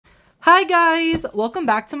Hi guys, welcome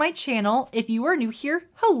back to my channel. If you are new here,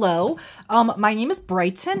 hello. My name is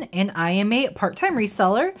Bryten and I am a part-time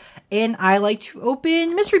reseller and I like to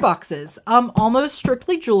open mystery boxes, almost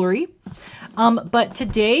strictly jewelry. But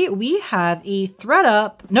today we have a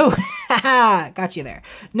Thredup, no, got you there.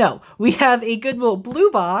 No, we have a Goodwill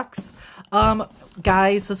BlueBox.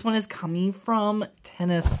 Guys, this one is coming from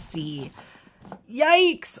Tennessee.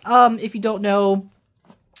 Yikes! If you don't know,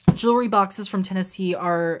 jewelry boxes from Tennessee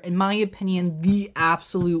are, in my opinion, the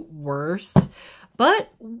absolute worst.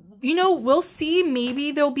 But, you know, we'll see.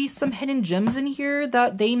 Maybe there'll be some hidden gems in here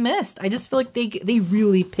that they missed. I just feel like they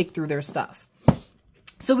really picked through their stuff.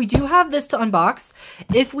 So we do have this to unbox.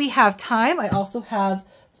 If we have time, I also have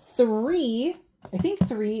three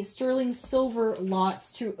sterling silver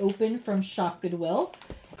lots to open from ShopGoodwill.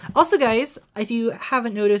 Also, guys, if you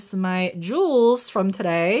haven't noticed my jewels from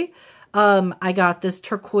today, I got this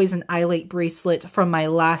turquoise and eyelet bracelet from my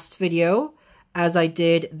last video, as I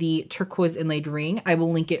did the turquoise inlaid ring. I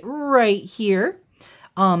will link it right here.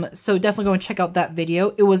 So definitely go and check out that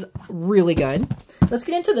video. It was really good. Let's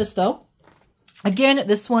get into this though. Again,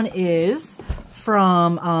 this one is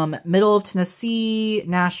from middle of Tennessee,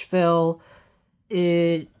 Nashville.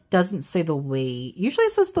 It doesn't say the weight. Usually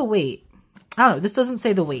it says the weight. I don't know. This doesn't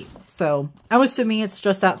say the weight. So I'm assuming it's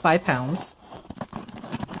just that 5 pounds.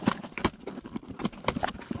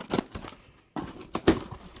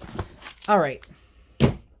 All right,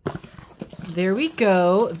 there we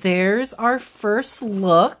go. There's our first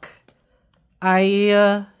look.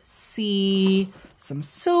 I see some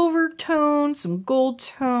silver tone, some gold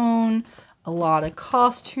tone, a lot of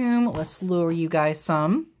costume. Let's lower you guys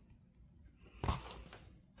some.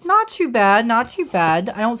 Not too bad, not too bad.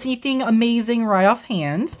 I don't see anything amazing right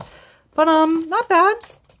offhand, but not bad.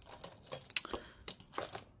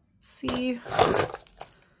 Let's see,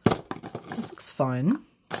 this looks fun.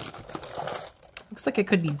 Looks like it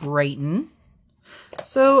could be Bryten.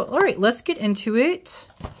 So, all right, let's get into it.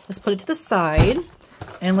 Let's put it to the side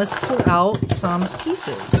and let's pull out some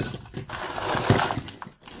pieces.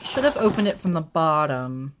 Should have opened it from the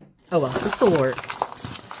bottom. Oh well, this will work.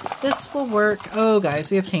 This will work. Oh,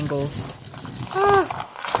 guys, we have tangles.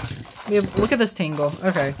 Look at this tangle.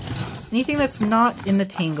 Okay. Anything that's not in the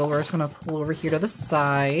tangle, we're just going to pull over here to the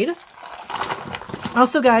side.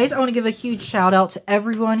 Also, guys, I want to give a huge shout out to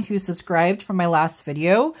everyone who subscribed from my last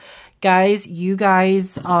video. Guys, you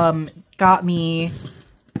guys got me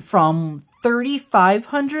from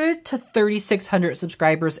 3,500 to 3,600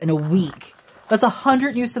 subscribers in a week. That's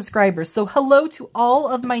 100 new subscribers. So hello to all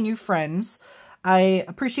of my new friends. I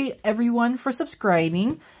appreciate everyone for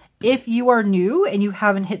subscribing. If you are new and you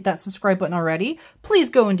haven't hit that subscribe button already,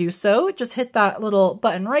 please go and do so. Just hit that little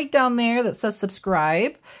button right down there that says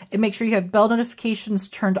subscribe. And make sure you have bell notifications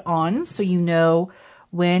turned on so you know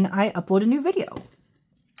when I upload a new video.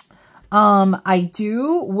 I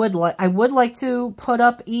would like to put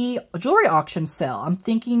up a jewelry auction sale. I'm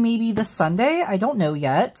thinking maybe this Sunday. I don't know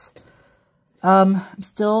yet. I'm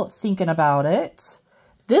still thinking about it.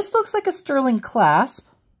 This looks like a sterling clasp,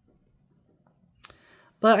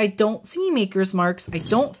 but I don't see any maker's marks. I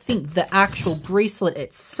don't think the actual bracelet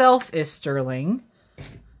itself is sterling.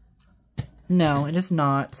 No, it is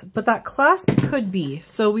not. But that clasp could be.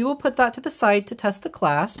 So we will put that to the side to test the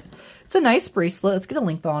clasp. It's a nice bracelet. Let's get a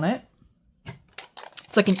link on it.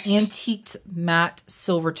 It's like an antiqued matte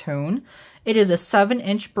silver tone. It is a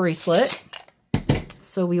 7-inch bracelet.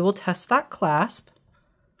 So we will test that clasp.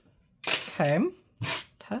 Okay.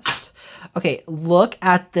 Test. Okay, look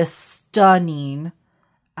at this stunning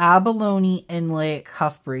abalone inlay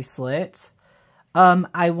cuff bracelet.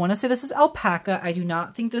 I want to say this is alpaca. I do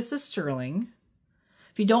not think this is sterling.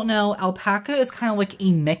 If you don't know, alpaca is kind of like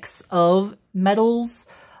a mix of metals,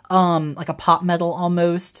 like a pot metal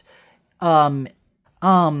almost.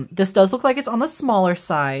 This does look like it's on the smaller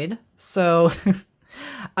side, so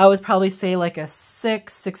I would probably say like a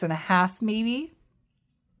 6, 6.5 maybe.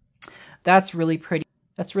 That's really pretty.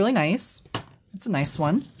 That's really nice. It's a nice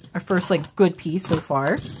one. Our first, like, good piece so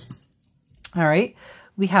far. All right.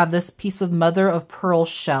 We have this piece of mother of pearl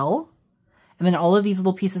shell. And then all of these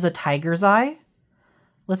little pieces of tiger's eye.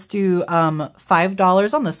 Let's do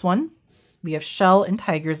 $5 on this one. We have shell and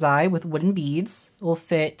tiger's eye with wooden beads. It will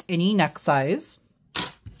fit any neck size. All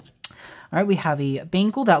right. We have a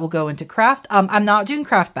bangle that will go into craft. I'm not doing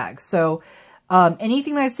craft bags. So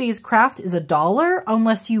anything that I say is craft is $1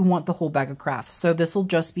 unless you want the whole bag of craft. So this will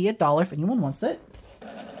just be $1 if anyone wants it.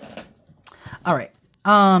 All right.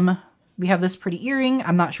 We have this pretty earring.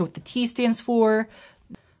 I'm not sure what the T stands for.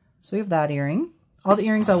 So we have that earring. All the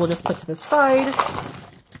earrings I will just put to the side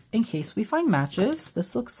in case we find matches.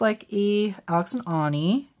 This looks like a Alex and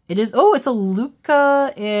Ani. It is, oh, it's a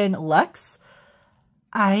Luca and Lex.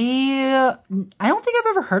 I don't think I've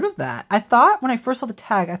ever heard of that. I thought when I first saw the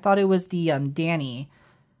tag, I thought it was the Danny,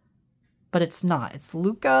 but it's not. It's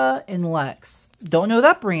Luca and Lex. Don't know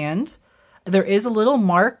that brand. There is a little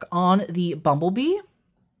mark on the bumblebee.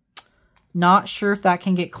 Not sure if that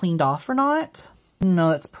can get cleaned off or not. No,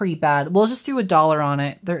 that's pretty bad. We'll just do $1 on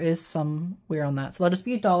it. There is some wear on that. So that'll just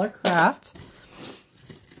be $1 craft.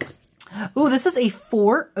 Ooh, this is a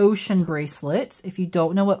 4 ocean bracelet. If you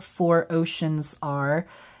don't know what 4 oceans are,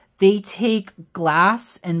 they take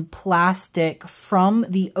glass and plastic from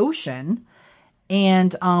the ocean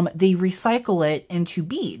and they recycle it into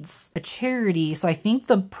beads. A charity, so I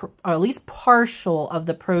think or at least partial of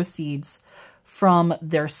the proceeds from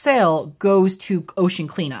their sale goes to ocean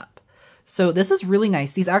cleanup. So this is really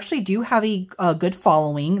nice. These actually do have a good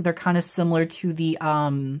following. They're kind of similar to the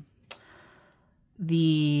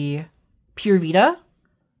Pure Vita,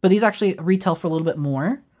 but these actually retail for a little bit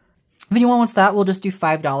more. If anyone wants that, we'll just do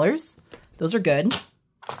 $5. Those are good.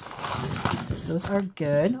 Those are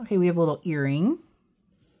good. Okay, we have a little earring.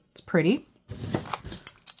 It's pretty.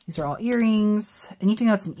 These are all earrings. Anything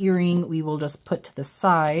that's an earring, we will just put to the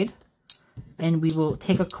side, and we will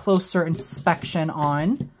take a closer inspection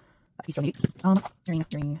on.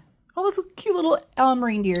 Earring. Oh, that's a cute little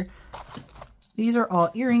reindeer. These are all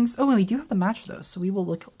earrings. Oh, and we do have to match those, so we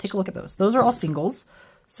will take a look at those. Those are all singles.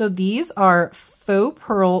 So these are faux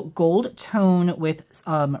pearl gold tone with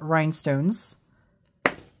rhinestones.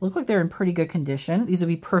 Look like they're in pretty good condition. These would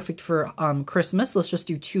be perfect for Christmas. Let's just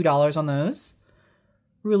do $2 on those.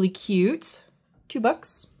 Really cute.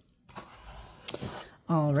 $2.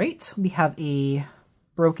 All right, we have a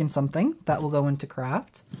broken something that will go into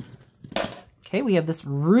craft. Okay, we have this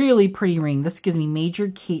really pretty ring. This gives me major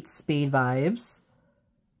Kate Spade vibes.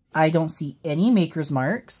 I don't see any maker's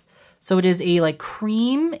marks. So it is a like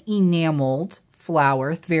cream enameled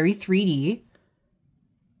flower, very 3D.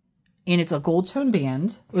 And it's a gold tone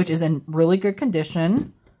band, which is in really good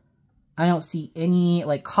condition. I don't see any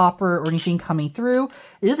like copper or anything coming through.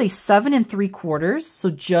 It is a 7 3/4, so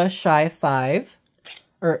just shy of 5.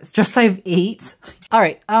 Or just shy of 8. All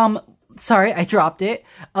right, sorry, I dropped it.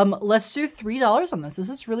 Let's do $3 on this. This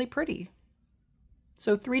is really pretty.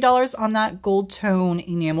 So $3 on that gold tone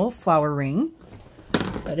enamel flower ring.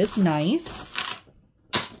 That is nice.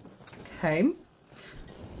 Okay.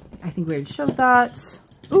 I think we already showed that.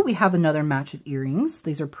 Oh, we have another match of earrings.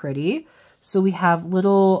 These are pretty. So we have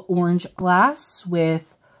little orange glass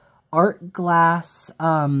with art glass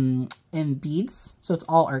and beads. So it's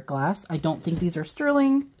all art glass. I don't think these are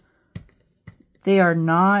sterling. They are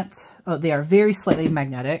not, oh, they are very slightly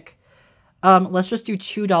magnetic. Let's just do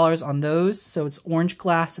 $2 on those. So it's orange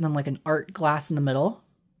glass and then like an art glass in the middle.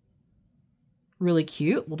 Really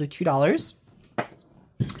cute. We'll do $2.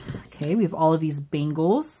 Okay, we have all of these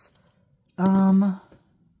bangles.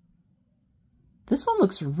 This one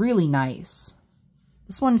looks really nice.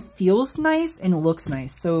 This one feels nice and looks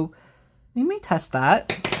nice. So we may test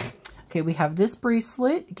that. Okay, we have this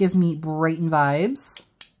bracelet. It gives me Brighton vibes.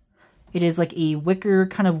 It is like a wicker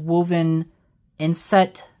kind of woven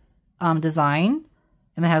inset design.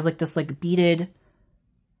 And it has like this like beaded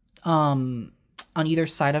on either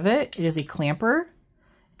side of it. It is a clamper.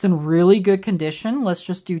 It's in really good condition. Let's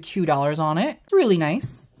just do $2 on it. Really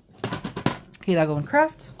nice. Okay, that'll go in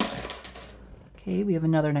craft. Okay, we have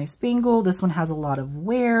another nice bangle. This one has a lot of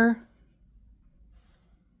wear.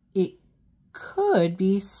 It could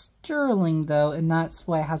be sterling though, and that's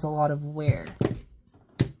why it has a lot of wear.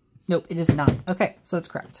 Nope, it is not. Okay, so let's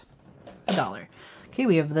craft. $1. Okay,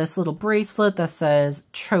 we have this little bracelet that says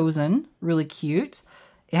Chosen. Really cute.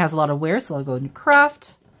 It has a lot of wear, so I'll go into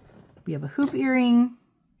craft. We have a hoop earring.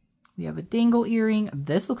 We have a dangle earring.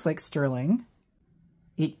 This looks like sterling.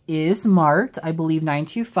 It is marked, I believe,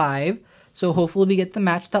 925. So hopefully we get to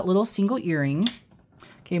match that little single earring.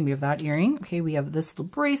 Okay, we have that earring. Okay, we have this little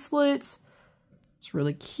bracelet. It's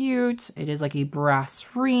really cute. It is like a brass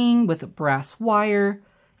ring with a brass wire.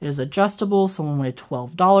 It is adjustable. Someone wanted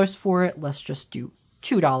 $12 for it. Let's just do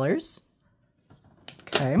 $2.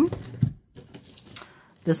 Okay.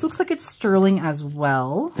 This looks like it's sterling as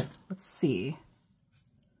well. Let's see.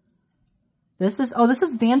 This is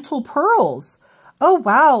Vantil Pearls. Oh,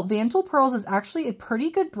 wow. Vantil Pearls is actually a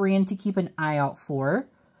pretty good brand to keep an eye out for.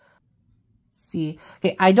 See.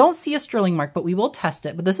 Okay, I don't see a sterling mark, but we will test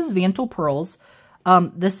it. But this is Vantil Pearls.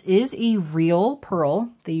 This is a real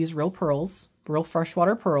pearl. They use real pearls, real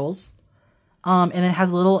freshwater pearls. And it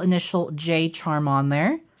has a little initial J charm on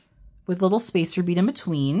there with a little spacer bead in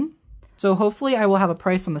between. So hopefully I will have a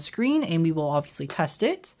price on the screen and we will obviously test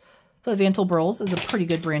it. But Vantil Pearls is a pretty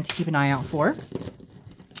good brand to keep an eye out for.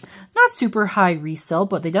 not super high resale,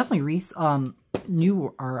 but they definitely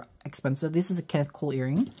new are expensive. This is a Kenneth Cole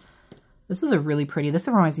earring. This is a really pretty. This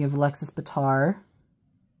reminds me of Alexis Bitar.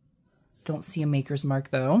 Don't see a maker's mark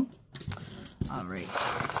though. All right.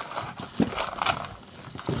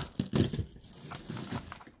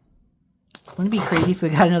 Wouldn't it be crazy if we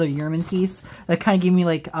got another Yerman piece? That kind of gave me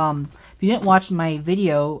like, if you didn't watch my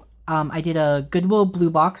video, I did a Goodwill blue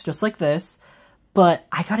box just like this, but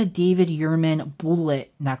I got a David Yurman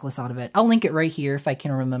bullet necklace out of it. I'll link it right here if I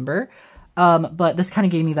can remember. But this kind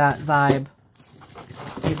of gave me that vibe.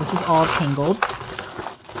 Okay, this is all tangled.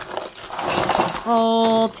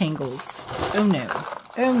 All tangles. Oh no.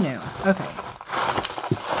 Oh no. Okay.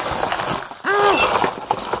 Ow!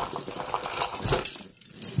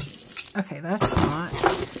 Okay, that's not.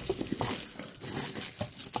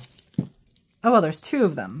 Oh, well, there's two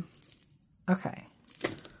of them. Okay.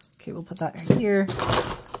 Okay, we'll put that right here.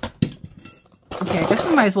 Okay, I guess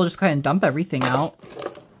we might as well just go ahead and dump everything out.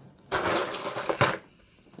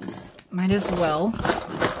 Might as well.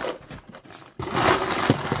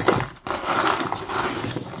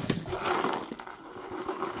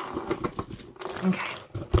 Okay.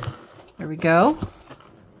 There we go.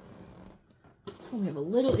 We have a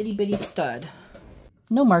little itty bitty stud.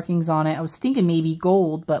 No markings on it. I was thinking maybe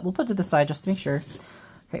gold, but we'll put it to the side just to make sure.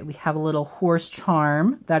 Okay, we have a little horse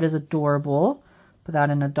charm. That is adorable. Put that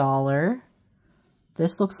in $1.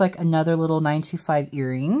 This looks like another little 925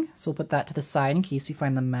 earring. So we'll put that to the side in case we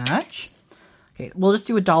find the match. Okay, we'll just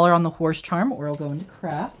do $1 on the horse charm or it'll go into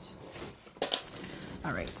craft.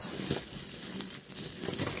 All right.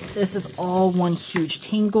 This is all one huge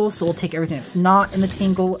tangle, so we'll take everything that's not in the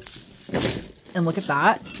tangle and look at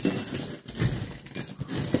that.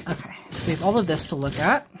 Okay, so we have all of this to look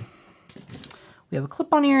at. We have a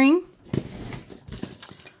clip-on earring.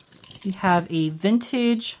 We have a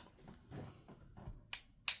vintage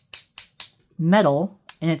metal,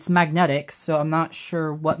 and it's magnetic, so I'm not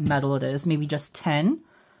sure what metal it is. Maybe just 10.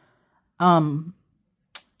 And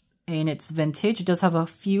it's vintage. It does have a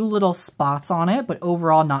few little spots on it, but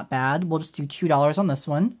overall not bad. We'll just do $2 on this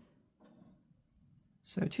one.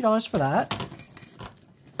 So $2 for that.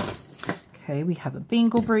 Okay, we have a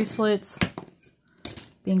bangle bracelet,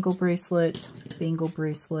 bangle bracelet, bangle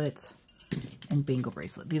bracelet, and bangle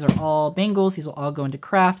bracelet. These are all bangles. These will all go into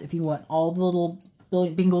craft. If you want all the little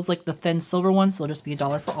bangles like the thin silver ones, so it'll just be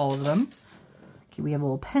 $1 for all of them. Okay, we have a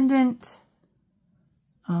little pendant.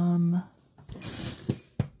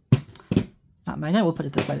 Not magnet, we'll put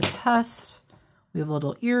it this side to test. We have a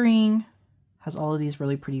little earring. Has all of these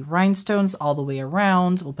really pretty rhinestones all the way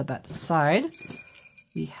around. We'll put that to the side.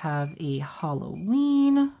 We have a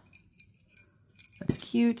Halloween. That's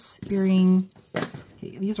cute. Earring.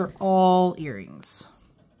 Okay, these are all earrings.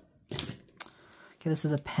 Okay, this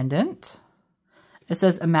is a pendant. It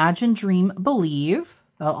says Imagine, Dream, Believe.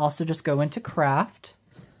 That'll also just go into craft.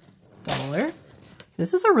 $1.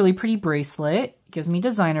 This is a really pretty bracelet. It gives me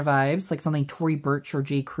designer vibes, like something Tory Burch or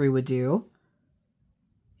J. Crew would do.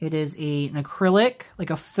 It is an acrylic, like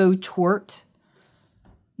a faux tort.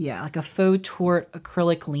 Yeah, like a faux tort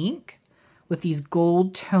acrylic link with these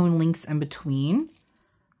gold tone links in between.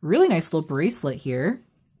 Really nice little bracelet here.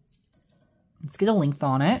 Let's get a length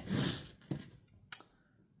on it.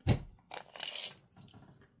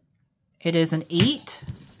 It is an 8,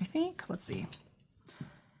 I think. Let's see.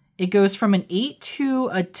 It goes from an 8 to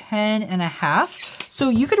a 10.5. So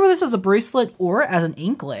you could wear this as a bracelet or as an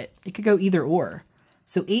anklet. It could go either or.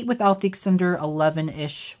 So 8 without the extender,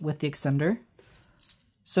 11-ish with the extender.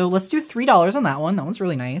 So let's do $3 on that one. That one's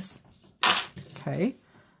really nice. Okay.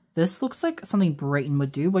 This looks like something Brighton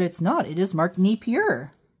would do, but it's not. It is marked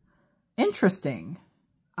Napier. Interesting.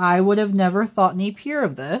 I would have never thought Napier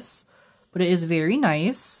of this, but it is very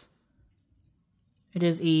nice. It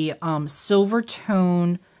is a silver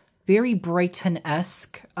tone, very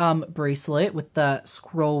Brighton-esque bracelet with the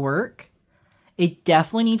scroll work. It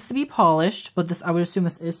definitely needs to be polished, but this, I would assume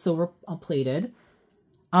this is silver plated.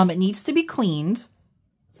 It needs to be cleaned.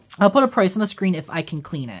 I'll put a price on the screen if I can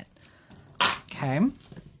clean it. Okay.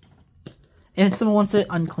 If someone wants it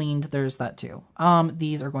uncleaned, there's that too.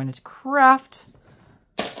 These are going into craft.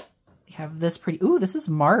 We have this pretty, ooh, this is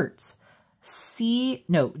Mart's.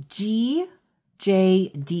 GJD.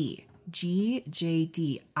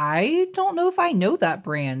 GJD. I don't know if I know that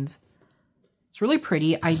brand. It's really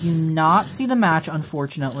pretty. I do not see the match,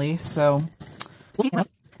 unfortunately, so. Ooh,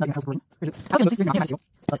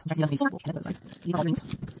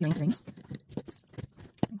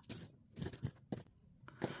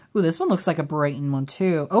 this one looks like a Brighton one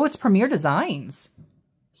too. Oh, it's Premier Designs.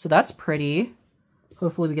 So that's pretty.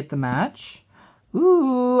 Hopefully we get the match.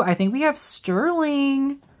 Ooh, I think we have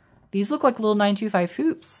sterling. these look like little 925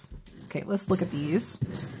 hoops. Okay, let's look at these.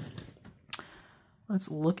 Let's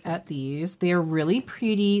look at these. They are really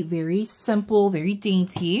pretty, very simple, very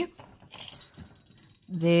dainty.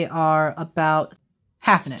 They are about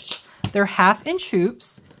 1/2 inch. They're 1/2 inch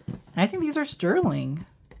hoops. And I think these are sterling.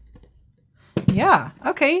 Yeah,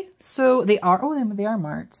 okay. So they are, oh, they are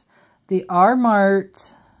marked. They are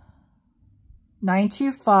marked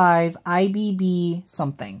 925 IBB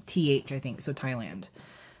something. TH, I think. So Thailand.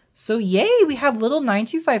 So yay, we have little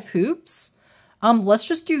 925 hoops. Let's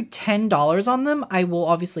just do $10 on them. I will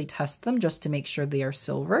obviously test them just to make sure they are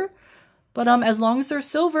silver. But as long as they're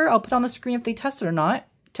silver, I'll put on the screen if they test it or not.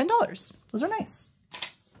 $10. Those are nice.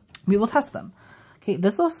 We will test them. Okay,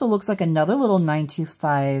 this also looks like another little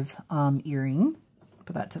 925 earring.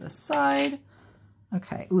 Put that to the side.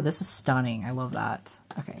 Okay. Ooh, this is stunning. I love that.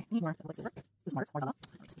 Okay.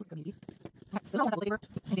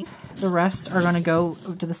 The rest are going to go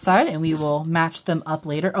to the side and we will match them up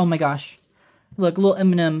later. Oh my gosh. Look, little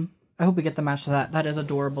M&M. I hope we get the match to that. That is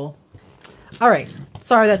adorable. All right.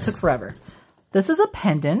 Sorry that took forever. This is a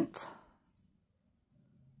pendant.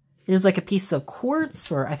 It is like a piece of quartz,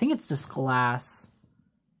 or I think it's just glass.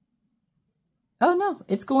 Oh no,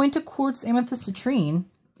 it's going to quartz amethyst citrine.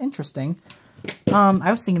 Interesting.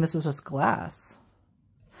 I was thinking this was just glass.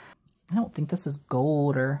 I don't think this is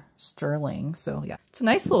gold or sterling. So yeah, it's a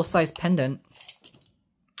nice little size pendant.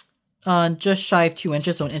 Just shy of 2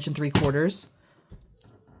 inches, so 1 3/4 inches.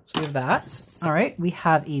 So we have that. All right, we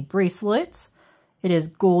have a bracelet. It is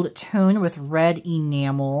gold tone with red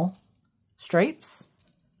enamel stripes.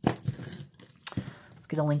 Let's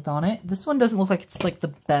get a length on it. This one doesn't look like it's like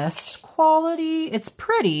the best quality. It's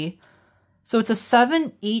pretty. So it's a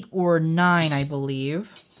 7, 8, or 9, I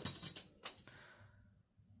believe.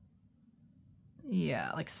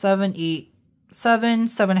 Yeah, like 7, 8, 7,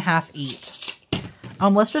 7.5, 8.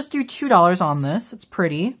 Let's just do $2 on this. It's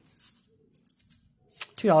pretty.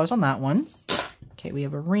 $2 on that one. Okay, we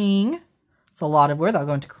have a ring. It's a lot of wear. That'll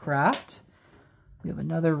go into craft. We have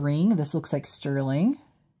another ring. This looks like sterling.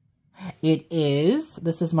 It is.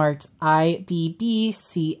 This is marked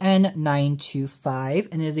IBBCN925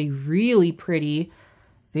 and is a really pretty,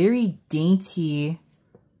 very dainty,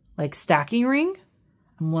 like stacking ring.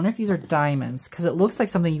 I'm wondering if these are diamonds because it looks like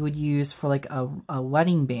something you would use for like a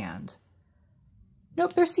wedding band.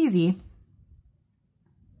 Nope, they're CZ.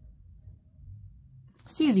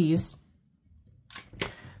 CZs.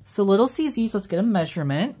 So little CZs, let's get a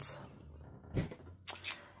measurement.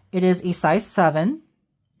 It is a size 7.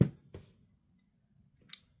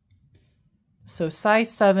 So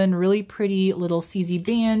size 7, really pretty little CZ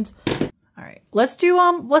band. All right, let's do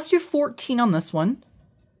 14 on this one.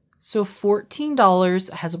 So $14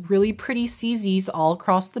 has really pretty CZs all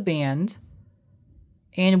across the band.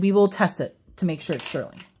 And we will test it to make sure it's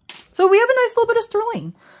sterling. So we have a nice little bit of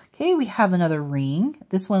sterling. Okay, we have another ring.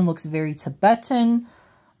 This one looks very Tibetan.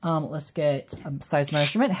 Let's get a size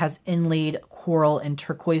measurement. It has inlaid coral and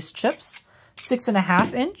turquoise chips.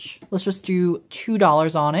 6.5 inch. Let's just do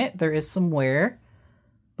 $2 on it. There is some wear,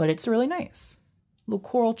 but it's really nice. Little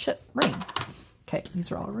coral chip ring. Okay,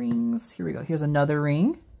 these are all rings. Here we go. Here's another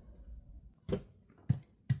ring.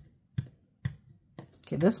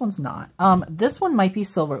 Okay, this one's not. This one might be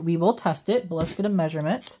silver. We will test it, but let's get a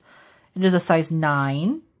measurement. It is a size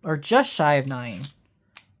 9, or just shy of 9.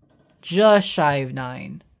 Just shy of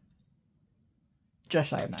 9. Just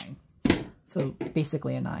shy of 9. So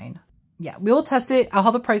basically a 9. Yeah, we will test it. I'll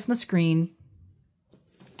have a price on the screen.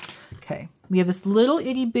 Okay, we have this little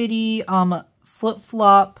itty bitty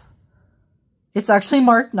flip-flop. It's actually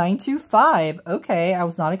marked 925. Okay, I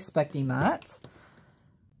was not expecting that.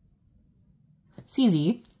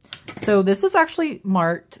 CZ. So this is actually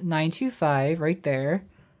marked 925 right there.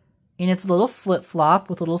 And it's a little flip-flop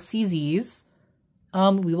with little CZs.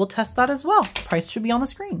 We will test that as well. Price should be on the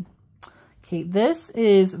screen. Okay, this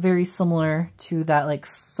is very similar to that like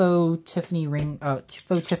faux Tiffany ring,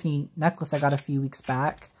 faux Tiffany necklace I got a few weeks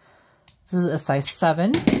back. This is a size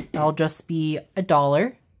 7. That'll just be $1.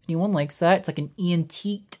 If anyone likes that, it's like an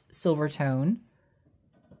antiqued silver tone.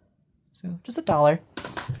 So just $1.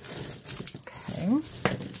 Okay.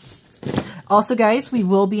 Also, guys, we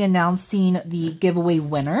will be announcing the giveaway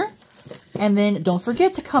winner. And then don't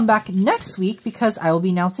forget to come back next week because I will be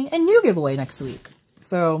announcing a new giveaway next week.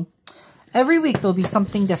 So every week there'll be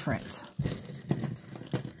something different.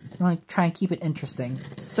 I want to try and keep it interesting.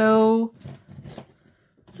 So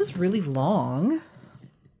this is really long.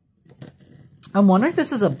 I'm wondering if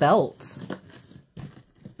this is a belt.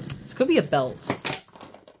 This could be a belt.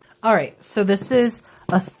 All right, so this is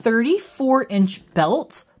a 34-inch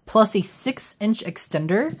belt plus a 6-inch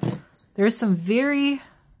extender. There's some very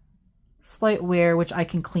Slight wear, which I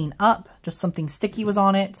can clean up. Just something sticky was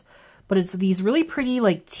on it. But it's these really pretty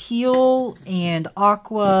like teal and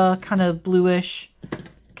aqua kind of bluish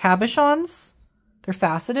cabochons. They're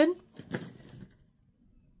faceted.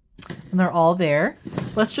 And they're all there.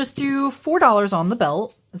 Let's just do $4 on the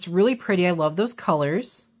belt. It's really pretty. I love those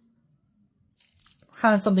colors.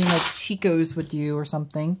 Kind of something like Chico's would do or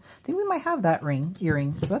something. I think we might have that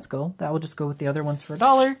earring. So that's cool. That will just go with the other ones for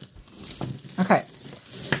 $1. Okay.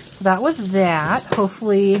 So that was that.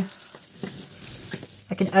 Hopefully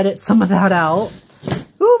I can edit some of that out.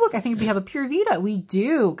 Ooh, look, I think we have a Pura Vida. We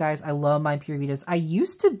do. Guys, I love my Pura Vidas. I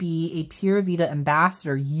used to be a Pura Vida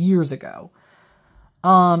ambassador years ago.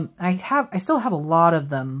 I still have a lot of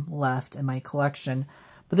them left in my collection,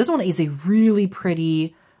 but this one is a really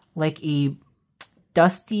pretty, like a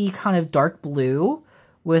dusty kind of dark blue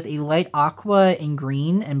with a light aqua and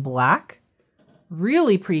green and black.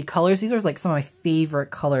 Really pretty colors. These are like some of my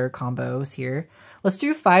favorite color combos here. Let's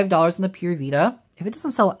do $5 in the Pura Vida. If it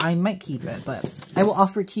doesn't sell, I might keep it, but I will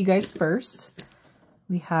offer it to you guys first.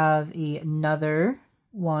 We have another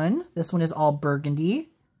one. This one is all burgundy.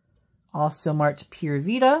 Also marked Pura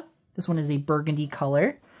Vida. This one is a burgundy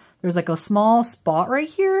color. There's like a small spot right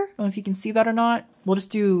here. I don't know if you can see that or not. We'll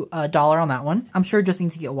just do $1 on that one. I'm sure it just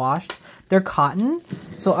needs to get washed. They're cotton,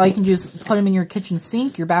 so all you can do is put them in your kitchen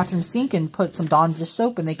sink, your bathroom sink, and put some Dawn dish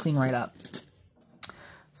soap, and they clean right up.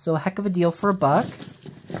 So a heck of a deal for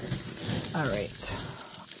 $1. All right.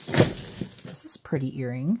 This is pretty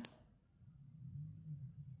earring.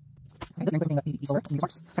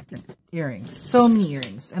 Earrings. So many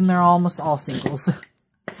earrings. And they're almost all singles.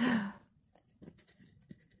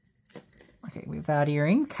 Okay, we have that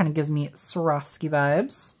earring. Kind of gives me Swarovski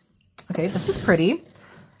vibes. Okay, this is pretty.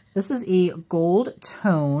 This is a gold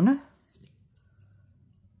tone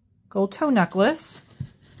necklace.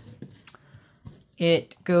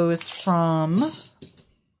 It goes from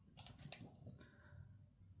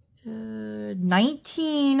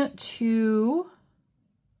 19 to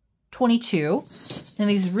 22, and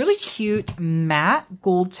these really cute matte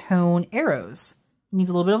gold tone arrows. Needs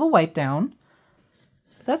a little bit of a wipe down.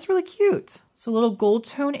 But that's really cute. So little gold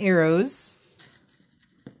tone arrows.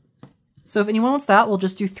 So if anyone wants that, we'll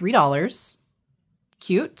just do $3.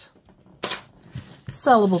 Cute.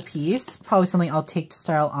 Sellable piece. Probably something I'll take to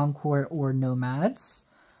style Encore or Nomads.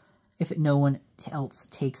 If no one else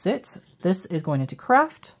takes it. This is going into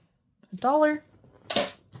craft. $1.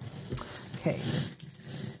 Okay.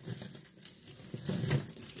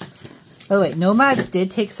 By the way, Nomads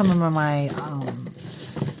did take some of my,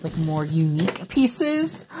 like, more unique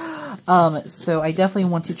pieces. So I definitely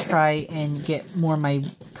want to try and get more of my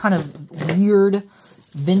kind of weird,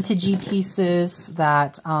 vintagey pieces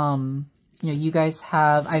that, you know, you guys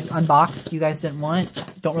have, I've unboxed, you guys didn't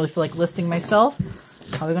want. Don't really feel like listing myself.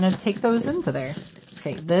 Probably going to take those into there.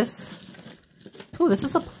 Okay, this. Ooh, this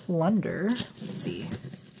is a plunder. Let's see.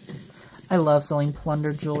 I love selling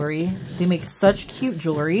plunder jewelry. They make such cute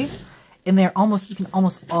jewelry. And they're almost, you can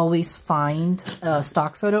almost always find a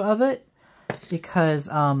stock photo of it because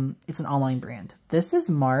it's an online brand. This is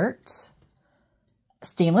marked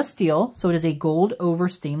stainless steel. So it is a gold over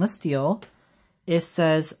stainless steel. It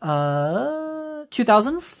says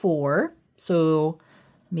 2004. So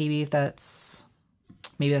maybe if that's,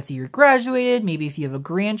 maybe that's the year you graduated. Maybe if you have a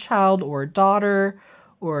grandchild or a daughter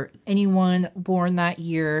or anyone born that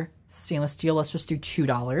year, stainless steel. Let's just do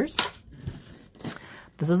 $2.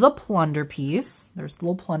 This is a plunder piece. There's the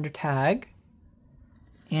little plunder tag.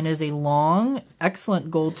 And is a long,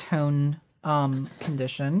 excellent gold tone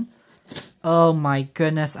condition. Oh my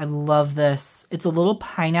goodness, I love this. It's a little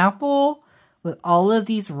pineapple with all of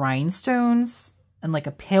these rhinestones and like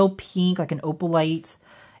a pale pink, like an opalite,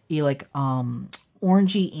 a like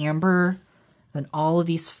orangey amber, and all of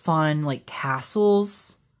these fun like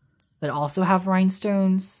tassels that also have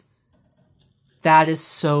rhinestones. That is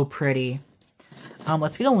so pretty.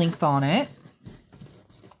 Let's get a length on it.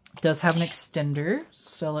 It does have an extender.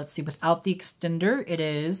 So let's see, without the extender, it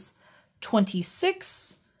is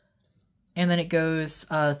 26. And then it goes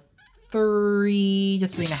 3 to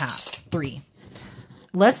 3.5. 3.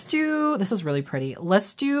 Let's do, this is really pretty.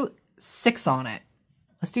 Let's do 6 on it.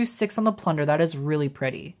 Let's do 6 on the plunder. That is really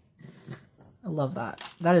pretty. I love that.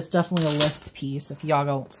 That is definitely a list piece if y'all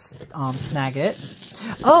don't snag it.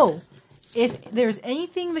 Oh! If there's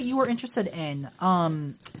anything that you are interested in,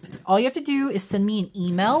 all you have to do is send me an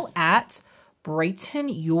email at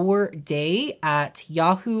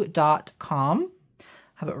BrytenYourDay@yahoo.com.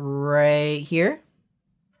 Have it right here.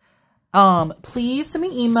 Please send me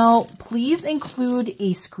an email. Please include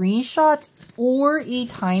a screenshot or a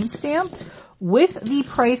timestamp with the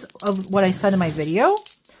price of what I said in my video.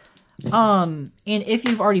 And if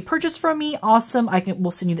you've already purchased from me, awesome.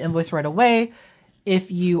 We'll send you the invoice right away.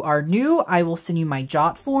 If you are new, I will send you my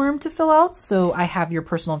Jot form to fill out. So I have your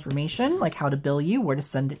personal information, like how to bill you, where to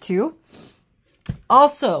send it to.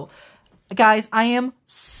 Also, guys, I am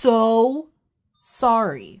so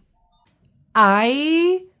sorry.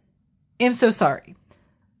 I am so sorry.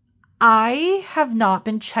 I have not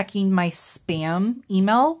been checking my spam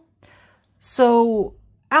email. So,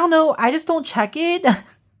 I don't know. I just don't check it.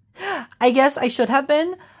 I guess I should have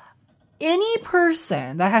been. Any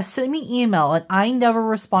person that has sent me email and I never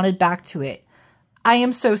responded back to it, I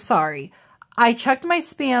am so sorry. I checked my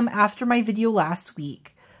spam after my video last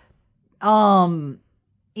week. And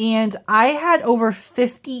I had over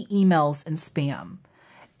 50 emails in spam.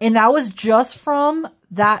 And that was just from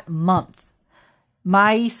that month.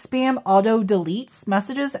 My spam auto deletes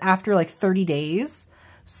messages after like 30 days.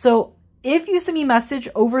 So if you sent me a message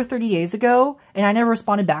over 30 days ago and I never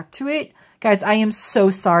responded back to it, guys, I am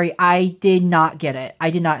so sorry. I did not get it.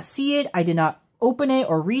 I did not see it. I did not open it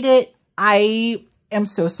or read it. I am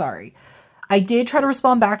so sorry. I did try to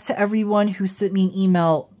respond back to everyone who sent me an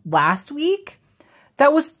email last week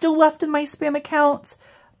that was still left in my spam account.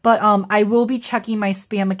 But I will be checking my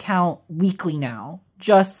spam account weekly now,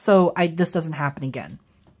 just so this doesn't happen again.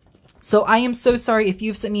 So I am so sorry if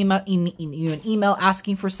you've sent me an email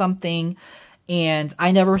asking for something and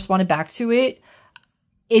I never responded back to it.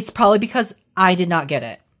 It's probably because I did not get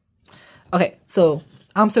it. Okay, so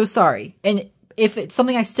I'm so sorry. And if it's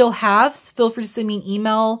something I still have, feel free to send me an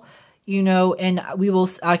email, you know, and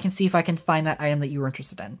I can see if I can find that item that you were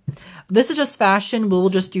interested in. This is just fashion. We'll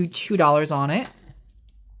just do $2 on it.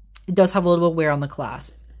 It does have a little bit of wear on the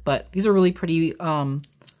clasp, but these are really pretty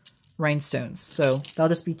rhinestones. So that'll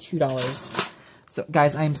just be $2. So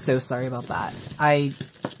guys, I am so sorry about that.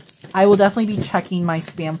 I will definitely be checking my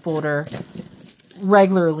spam folder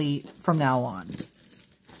regularly from now on.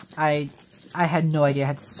 I had no idea I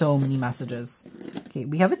had so many messages. Okay,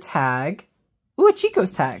 we have a tag. Ooh, a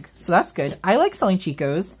Chico's tag. So that's good. I like selling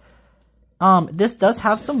Chico's. This does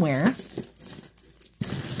have some wear.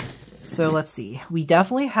 So let's see. We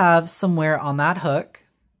definitely have some wear on that hook.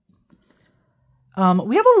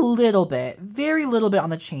 We have a little bit, very little bit on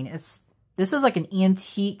the chain. This is like an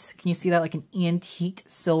antique. Can you see that? Like an antique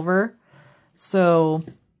silver. So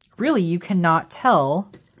really, you cannot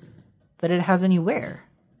tell that it has any wear.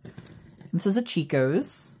 This is a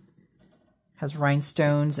Chico's. Has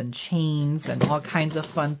rhinestones and chains and all kinds of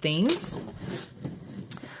fun things.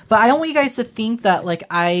 But I don't want you guys to think that like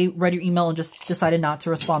I read your email and just decided not to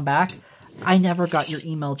respond back. I never got your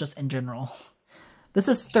email just in general. This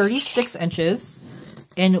is 36 inches.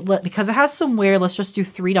 And because it has some wear, let's just do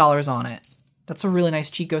 $3 on it. That's a really nice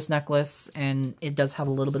Chico's necklace. And it does have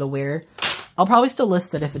a little bit of wear. I'll probably still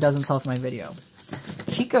list it if it doesn't sell for my video.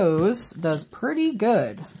 Chico's does pretty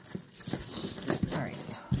good. All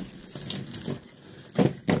right.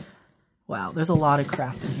 Wow, there's a lot of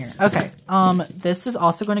craft in here. Okay, this is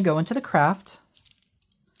also going to go into the craft.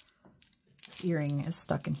 This earring is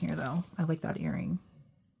stuck in here, though. I like that earring.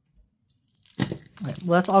 All right,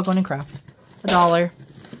 well, that's all going in craft. $1.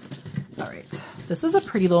 All right, this is a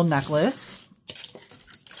pretty little necklace.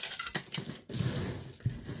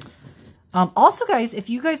 Also, guys, if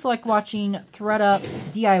you guys like watching Thredup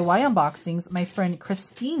DIY unboxings, my friend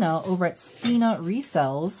Christina over at Stina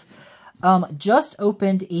Resells just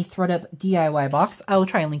opened a Thredup DIY box. I will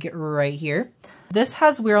try and link it right here. This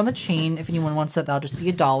has wear on the chain. If anyone wants it, that'll just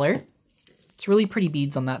be $1. It's really pretty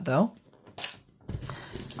beads on that, though.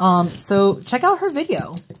 So check out her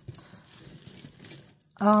video.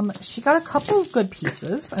 She got a couple of good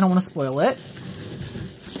pieces. I don't want to spoil it.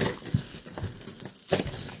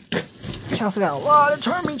 She also got a lot of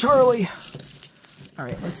Charming Charlie. All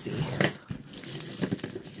right, let's see.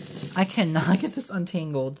 I cannot get this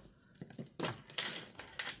untangled.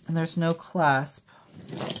 And there's no clasp.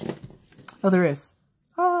 Oh, there is.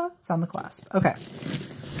 Ah, found the clasp. Okay.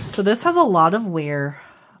 So this has a lot of wear.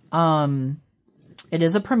 It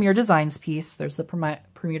is a Premier Designs piece. There's the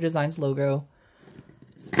Premier Designs logo.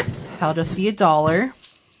 That'll just be $1.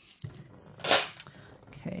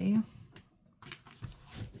 Okay.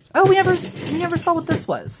 Oh, we never saw what this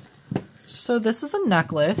was. So this is a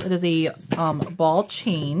necklace. It is a ball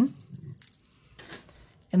chain.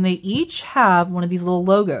 And they each have one of these little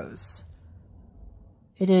logos.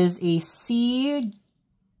 It is a CG,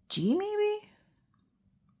 maybe?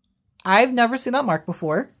 I've never seen that mark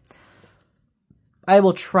before. I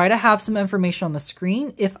will try to have some information on the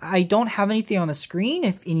screen. If I don't have anything on the screen,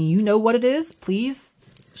 and you know what it is, please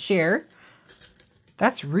share.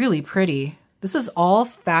 That's really pretty. This is all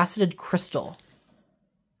faceted crystal.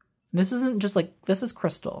 This isn't just like, this is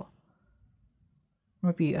crystal.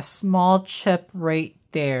 Might be a small chip right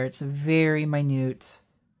there. It's very minute.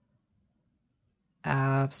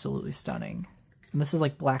 Absolutely stunning. And this is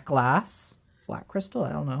like black glass, black crystal,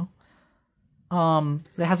 I don't know.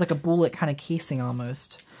 It has like a bullet kind of casing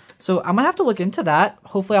almost. So I'm gonna have to look into that.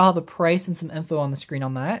 Hopefully I'll have a price and some info on the screen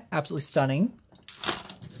on that. Absolutely stunning.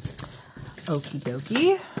 Okie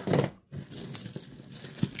dokie.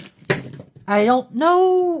 I don't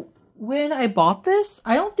know when I bought this.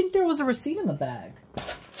 I don't think there was a receipt in the bag.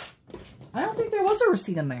 I don't think there was a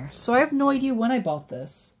receipt in there. So I have no idea when I bought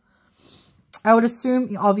this. I would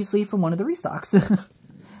assume, obviously, from one of the restocks.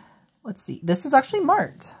 Let's see. This is actually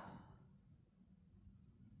marked.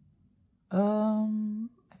 I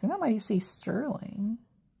think that might say sterling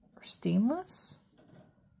or stainless.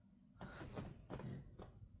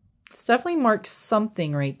 It's definitely marked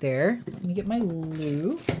something right there. Let me get my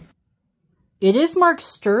lube. It is marked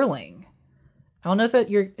sterling. I don't know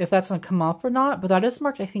if that's going to come up or not, but that is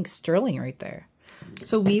marked, I think, sterling right there.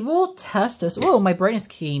 So we will test this. Whoa, my brightness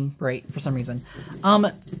came bright for some reason.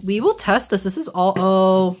 We will test this. This is all,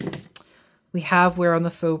 oh, we have wear on the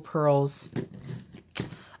faux pearls.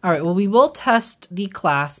 All right, well, we will test the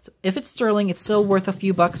clasp. If it's sterling, it's still worth a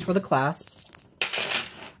few bucks for the clasp.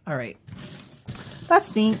 All right. That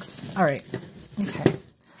stinks. All right. Okay.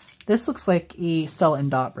 This looks like a Stella and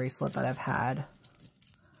Dot bracelet that I've had.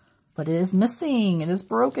 But it is missing. It is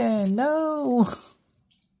broken. No.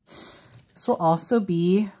 This will also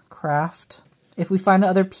be craft. If we find the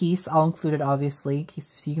other piece, I'll include it, obviously, in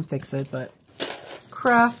case you can fix it. But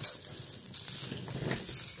craft.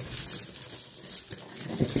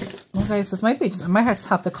 Well, guys, this might be just, I might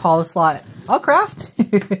have to call this lot all craft.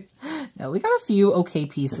 No, we got a few okay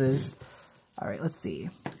pieces. All right, let's see.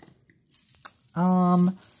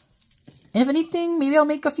 And if anything, maybe I'll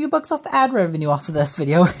make a few bucks off the ad revenue off of this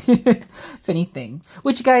video, if anything.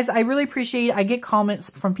 Which, guys, I really appreciate. I get comments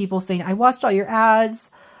from people saying, I watched all your ads.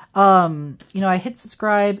 You know, I hit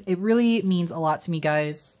subscribe. It really means a lot to me,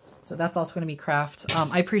 guys. So that's also going to be craft.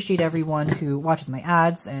 I appreciate everyone who watches my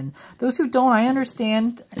ads. And those who don't, I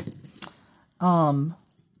understand. Some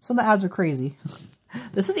of the ads are crazy.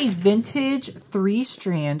 This is a vintage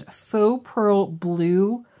 3-strand faux pearl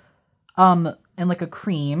blue and like a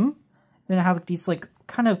cream. Then I have like these like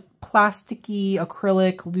kind of plasticky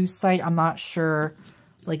acrylic lucite, I'm not sure,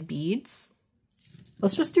 like beads.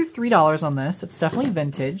 Let's just do $3 on this. It's definitely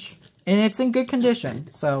vintage and it's in good condition.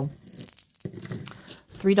 So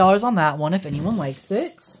 $3 on that one if anyone likes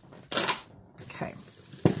it. Okay.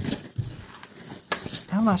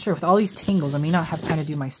 I'm not sure with all these tangles, I may not have time to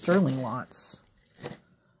do my sterling lots.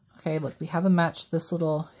 Okay, look, we haven't matched this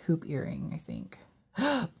little hoop earring, I think.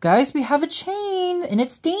 Guys, we have a chain, and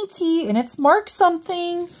it's dainty, and it's marked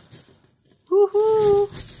something. Woohoo!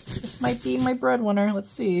 This might be my breadwinner. Let's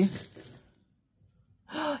see. It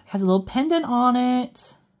has a little pendant on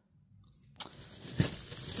it.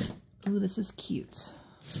 Ooh, this is cute.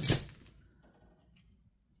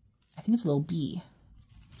 I think it's a little bee.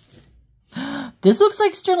 This looks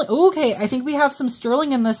like sterling. Ooh, okay, I think we have some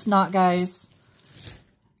sterling in this knot, guys.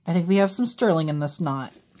 I think we have some sterling in this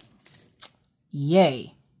knot.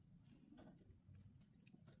 Yay.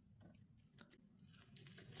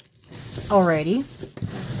 Alrighty.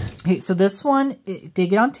 Okay, so this one, it did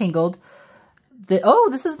get untangled. Oh,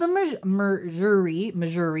 this is the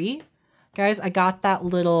Mercari. Guys, I got that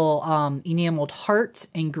little enameled heart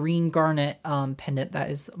and green garnet pendant. That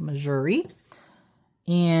is Mercari.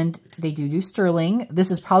 And they do sterling. This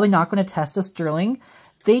is probably not going to test a sterling.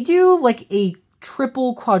 They do like a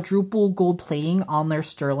triple, quadruple gold plating on their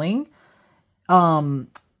sterling.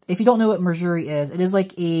 If you don't know what Mercari is, it is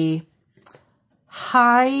like a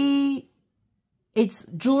high, it's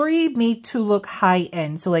jewelry made to look high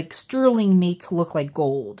end. So like sterling made to look like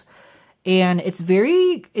gold. And it's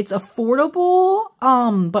affordable,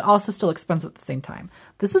 but also still expensive at the same time.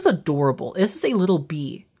 This is adorable. This is a little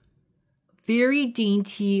bee. Very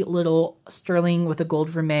dainty little sterling with a gold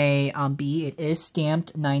vermeil bee. It is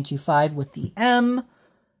stamped 925 with the M.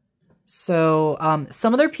 So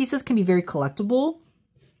some of their pieces can be very collectible.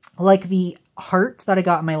 Like the heart that I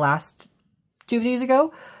got in my last 2 videos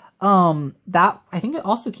ago. That, I think it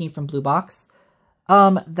also came from Blue Box.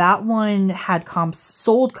 That one had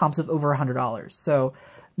sold comps of over $100. So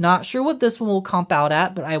not sure what this one will comp out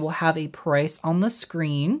at, but I will have a price on the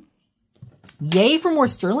screen. Yay for more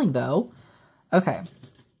sterling though. Okay.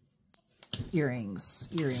 Earrings.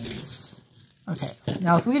 Okay.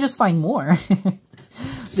 Now if we could just find more.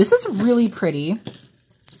 This is really pretty.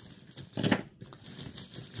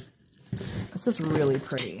 This is really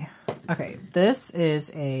pretty. Okay. This is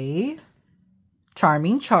a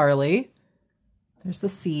Charming Charlie. There's the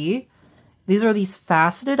C. These are these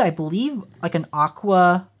faceted, I believe, like an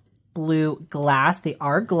aqua blue glass. They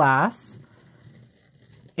are glass.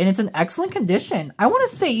 And it's in excellent condition. I want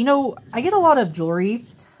to say, you know, I get a lot of jewelry.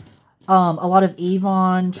 A lot of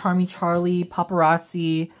Avon, Charmy Charlie,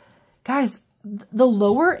 Paparazzi. Guys, the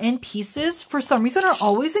lower end pieces, for some reason, are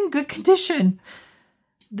always in good condition.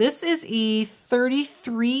 This is a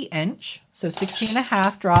 33 inch. So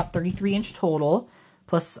 16.5 drop, 33 inch total.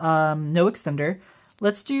 Plus no extender.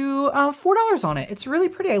 Let's do $4 on it. It's really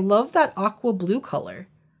pretty. I love that aqua blue color.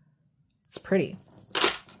 It's pretty.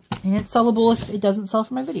 And it's sellable if it doesn't sell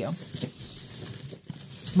for my video.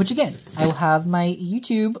 Which again, I will have my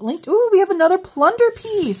YouTube linked. Ooh, we have another plunder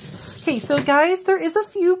piece. Okay, so guys, there's a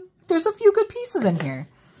few good pieces in here.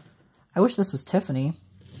 I wish this was Tiffany.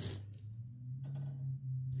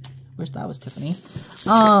 Wish that was Tiffany.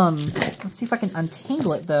 Let's see if I can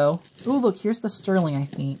untangle it though. Ooh, look, here's the sterling, I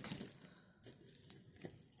think.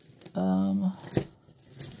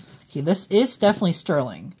 Okay, this is definitely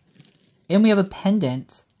sterling. And we have a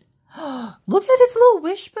pendant. Look at its little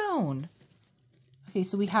wishbone. Okay,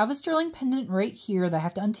 so we have a sterling pendant right here that I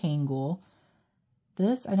have to untangle.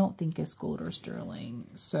 This I don't think is gold or sterling.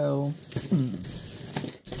 So,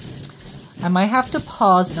 I might have to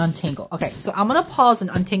pause and untangle. Okay, so I'm going to pause and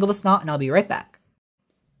untangle this knot and I'll be right back.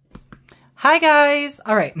 Hi guys.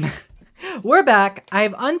 All right, we're back.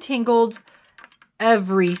 I've untangled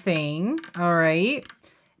everything. All right.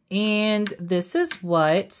 And this is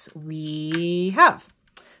what we have.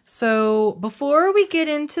 So before we get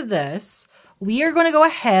into this, we are going to go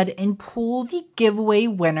ahead and pull the giveaway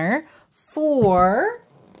winner for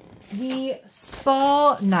the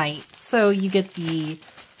spa night. So you get the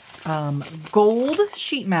gold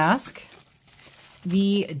sheet mask,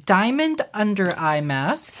 the diamond under eye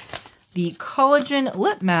mask, the collagen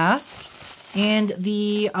lip mask, and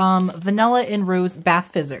the vanilla and rose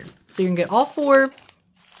bath fizzer. So you can get all four.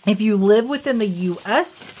 If you live within the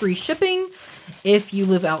US, free shipping. If you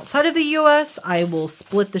live outside of the US, I will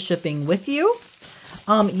split the shipping with you.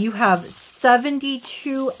 You have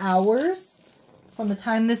 72 hours from the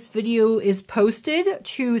time this video is posted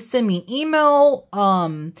to send me an email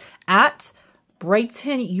at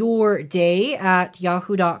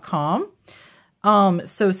BrytenYourDay@yahoo.com.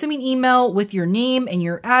 So send me an email with your name and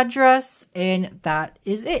your address, and that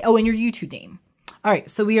is it. Oh, and your YouTube name. All right,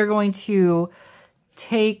 so we are going to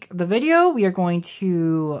take the video. We are going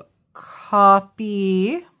to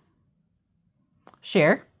copy,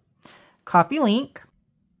 share, copy link.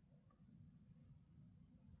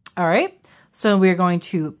 All right, so we're going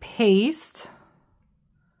to paste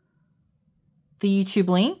the YouTube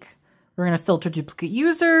link. We're going to filter duplicate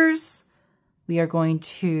users. We are going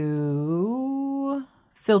to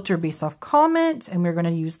filter based off comment, and we're going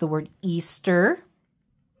to use the word Easter.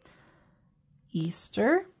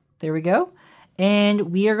 Easter. There we go.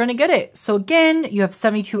 And we are going to get it. So again, you have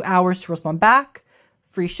 72 hours to respond back.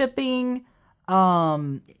 Free shipping.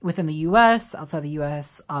 Within the US, outside the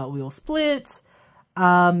US, we will split.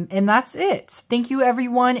 And that's it. Thank you,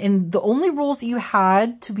 everyone. And the only rules that you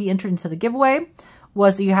had to be entered into the giveaway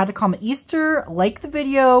was that you had to comment Easter, like the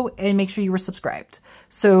video, and make sure you were subscribed.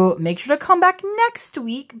 So make sure to come back next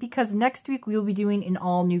week, because next week we will be doing an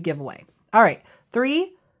all new giveaway. All right,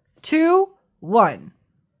 3, 2, 1.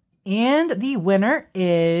 And the winner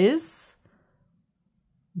is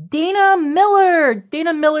Dana Miller.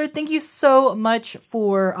 Dana Miller, thank you so much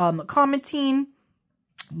for commenting.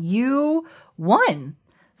 You won.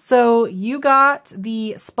 So you got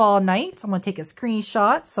the spa night. I'm going to take a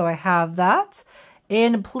screenshot so I have that.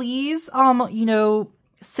 And please, you know,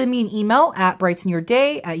 send me an email at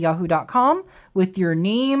BrytenYourDay@yahoo.com with your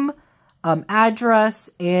name, address,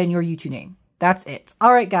 and your YouTube name. That's it.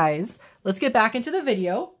 All right, guys, let's get back into the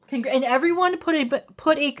video. And everyone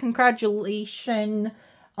put a congratulation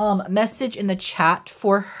message in the chat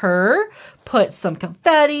for her. Put some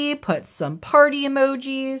confetti, put some party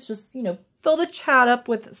emojis, just, you know, fill the chat up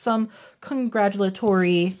with some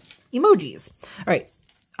congratulatory emojis. All right.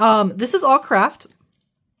 This is all craft.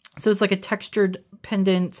 So it's like a textured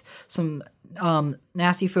pendant, some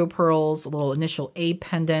nasty faux pearls, a little initial A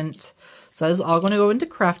pendant. So that is all going to go into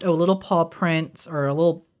craft. Oh, a little paw print or a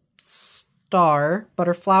little star,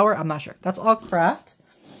 butterflower. I'm not sure. That's all craft.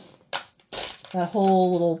 That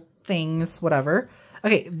whole little things, whatever.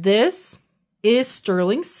 Okay, this is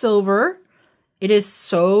sterling silver. It is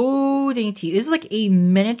so dainty. This is like a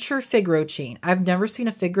miniature Figaro chain. I've never seen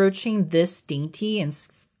a Figaro chain this dainty and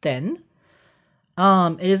thin.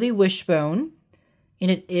 It is a wishbone,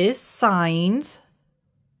 and it is signed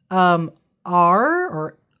R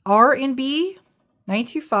or R&B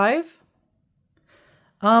 925.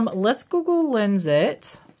 Let's Google Lens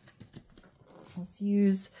it. let's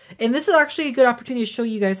use, and this is actually a good opportunity to show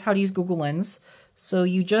you guys how to use Google Lens. So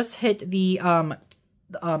you just hit the,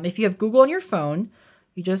 if you have Google on your phone,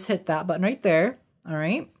 you just hit that button right there. All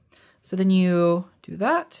right. So then you do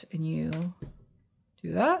that and you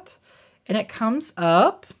do that and it comes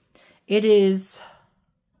up. It is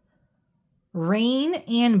Rain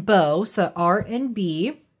and Bow, so R and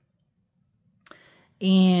B.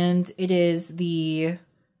 And it is the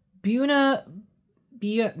Bien,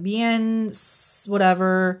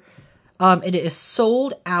 whatever. It is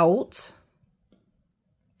sold out.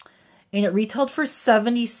 And it retailed for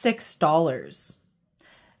 $76.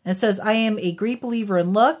 And it says, I am a great believer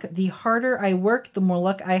in luck. The harder I work, the more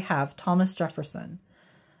luck I have. Thomas Jefferson.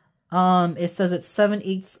 It says it's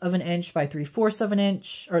 7/8 of an inch by 3/4 of an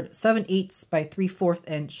inch, or 7/8 by 3/4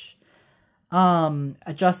 inch.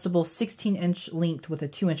 Adjustable 16-inch length with a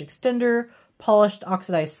 2-inch extender. Polished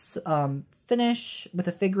oxidized finish with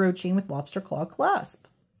a Figaro chain with lobster claw clasp.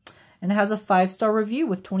 And it has a 5-star review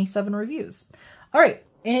with 27 reviews. All right.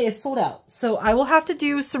 And it is sold out. So I will have to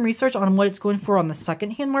do some research on what it's going for on the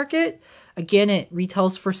secondhand market. Again, it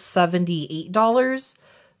retails for $78.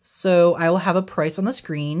 So I will have a price on the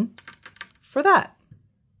screen for that.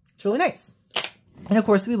 It's really nice. And of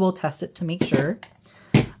course, we will test it to make sure.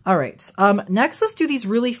 All right. Next, let's do these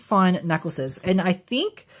really fun necklaces. And I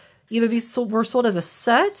think either these were sold as a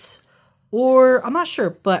set or I'm not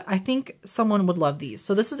sure, but I think someone would love these.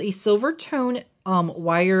 So this is a silver tone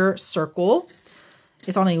wire circle.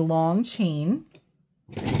 It's on a long chain.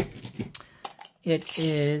 It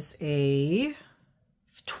is a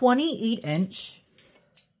 28-inch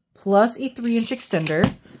plus a 3-inch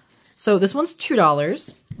extender. So this one's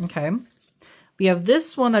 $2. Okay. We have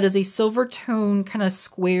this one that is a silver tone kind of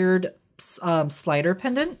squared slider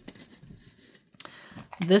pendant.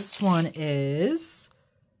 This one is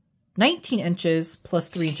 19 inches plus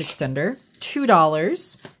 3-inch extender,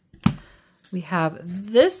 $2. We have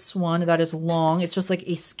this one that is long. It's just like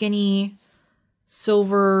a skinny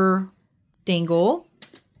silver dangle.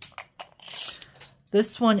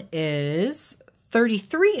 This one is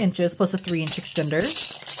 33 inches plus a 3-inch extender.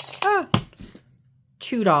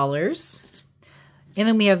 $2. And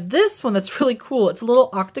then we have this one that's really cool. It's a little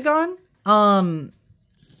octagon.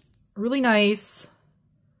 Really nice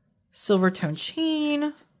silver tone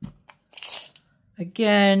chain.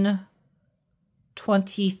 Again,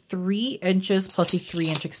 23 inches plus a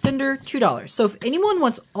 3-inch extender, $2. So if anyone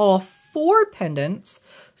wants all 4 pendants,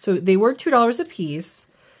 so they were $2 a piece.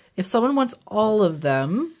 If someone wants all of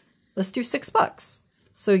them, let's do $6.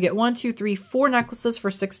 So you get 1, 2, 3, 4 necklaces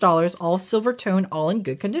for $6, all silver tone, all in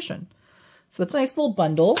good condition. So that's a nice little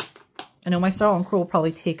bundle. I know my Style Encore will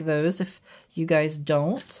probably take those if you guys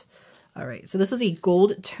don't. All right, so this is a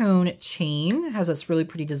gold tone chain. It has this really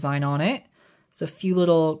pretty design on it. It's a few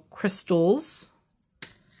little crystals.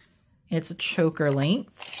 It's a choker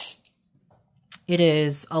length. It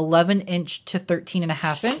is 11 inch to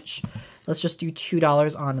 13.5 inch. Let's just do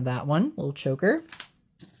 $2 on that one, little choker.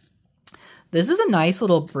 This is a nice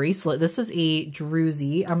little bracelet. This is a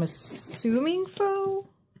druzy. I'm assuming faux.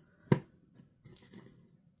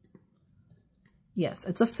 Yes,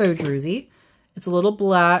 it's a faux druzy. It's a little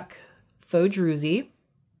black faux druzy.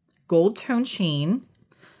 Gold tone chain.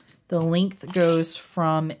 The length goes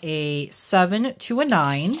from a 7 to a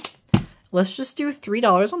 9. Let's just do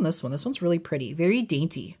 $3 on this one. This one's really pretty. Very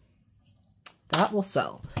dainty. That will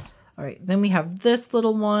sell. All right. Then we have this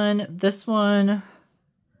little one. This one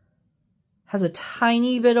has a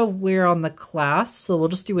tiny bit of wear on the clasp. So we'll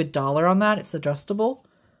just do $1 on that. It's adjustable.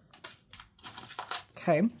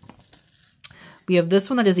 Okay. We have this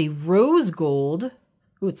one that is a rose gold.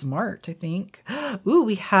 Ooh, it's marked, I think. Ooh,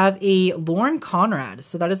 we have a Lauren Conrad.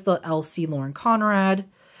 So that is the LC Lauren Conrad.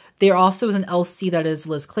 There also is an LC that is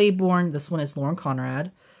Liz Claiborne. This one is Lauren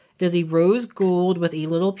Conrad. It is a rose gold with a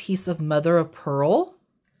little piece of mother of pearl.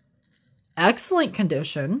 Excellent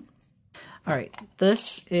condition. All right,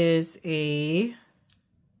 this is a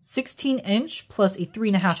 16-inch plus a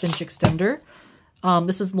 3.5-inch extender.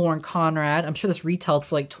 This is Lauren Conrad. I'm sure this retailed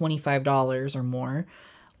for like $25 or more.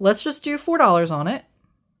 Let's just do $4 on it.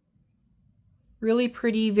 Really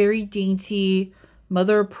pretty, very dainty.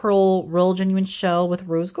 Mother of pearl, real genuine shell with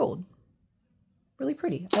rose gold. Really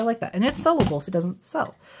pretty. I like that. And it's sellable if it doesn't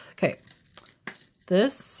sell. Okay.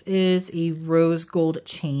 This is a rose gold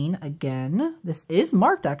chain again. This is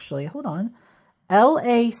marked actually. Hold on.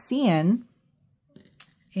 LACN.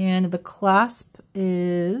 And the clasp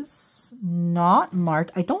is not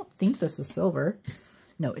marked. I don't think this is silver.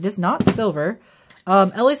 No, it is not silver.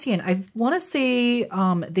 LACN, I want to say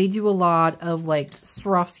they do a lot of like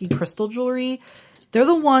Swarovski crystal jewelry. They're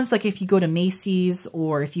the ones like if you go to Macy's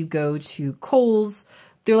or if you go to Kohl's,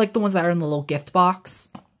 they're like the ones that are in the little gift box.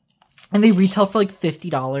 And they retail for like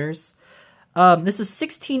 $50. This is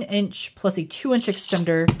 16-inch plus a 2-inch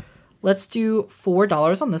extender. Let's do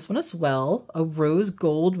 $4 on this one as well. A rose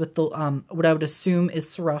gold with the what I would assume is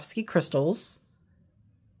Swarovski crystals.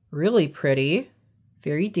 Really pretty.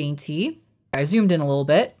 Very dainty. I zoomed in a little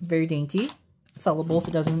bit. Very dainty. Sellable if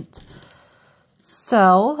it doesn't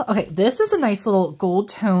sell. Okay, this is a nice little gold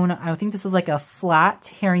tone. I think this is like a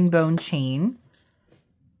flat herringbone chain.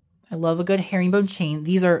 I love a good herringbone chain.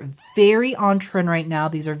 These are very on trend right now.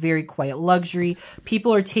 These are very quiet luxury.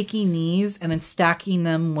 People are taking these and then stacking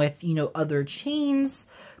them with, you know, other chains.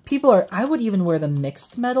 People are, I would even wear them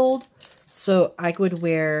mixed metaled. So I would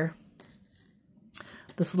wear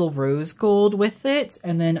this little rose gold with it.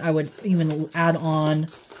 And then I would even add on,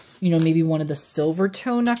 you know, maybe one of the silver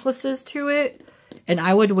tone necklaces to it. And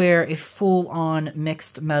I would wear a full-on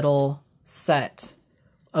mixed metal set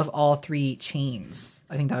of all 3 chains.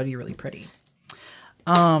 I think that would be really pretty.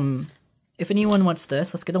 If anyone wants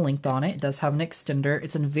this, let's get a link on it. It does have an extender.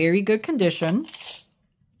 It's in very good condition.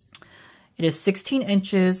 It is 16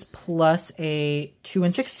 inches plus a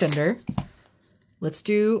 2-inch extender. Let's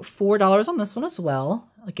do $4 on this one as well.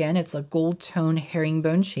 Again, it's a gold tone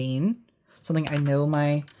herringbone chain. Something I know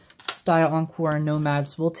my Style Encore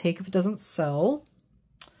Nomads will take if it doesn't sell.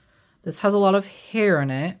 This has a lot of hair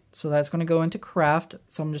in it, so that's going to go into craft.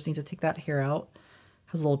 Someone just needs to take that hair out.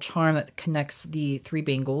 Has a little charm that connects the 3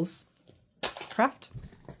 bangles. Craft.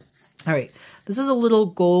 All right, this is a little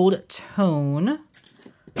gold tone.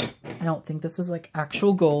 I don't think this is like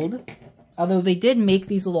actual gold, although they did make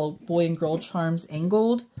these little boy and girl charms in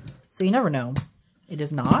gold, so you never know. It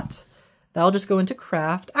is not. That'll just go into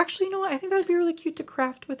craft. Actually, you know what? I think that'd be really cute to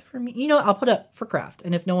craft with for me. You know, I'll put it for craft,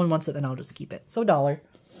 and if no one wants it, then I'll just keep it. So $1.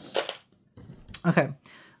 Okay.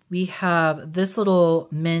 We have this little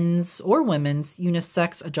men's or women's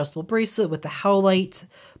unisex adjustable bracelet with the howlite,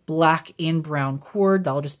 black and brown cord.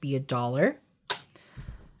 That'll just be $1.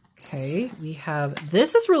 Okay, we have,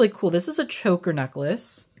 this is really cool. This is a choker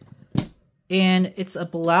necklace. And it's a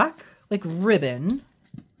black, like, ribbon.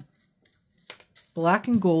 Black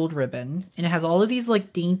and gold ribbon. And it has all of these,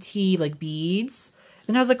 like, dainty, like, beads.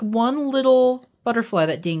 And it has, like, one little butterfly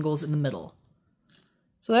that dangles in the middle.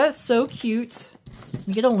 So that's so cute.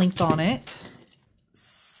 You get a link on it.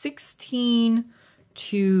 16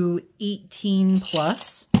 to 18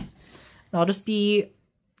 plus. That'll just be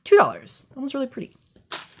 $2. That one's really pretty.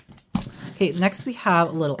 Okay, next we have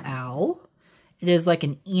a little owl. It is like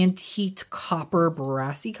an antique copper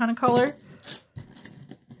brassy kind of color.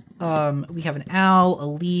 We have an owl, a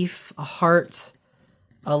leaf, a heart,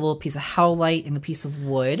 a little piece of howlite, and a piece of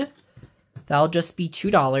wood. That'll just be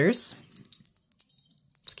 $2.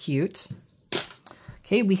 It's cute.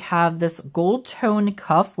 Okay, we have this gold tone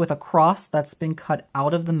cuff with a cross that's been cut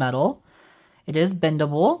out of the metal. It is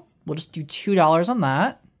bendable. We'll just do $2 on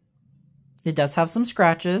that. It does have some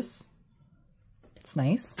scratches. It's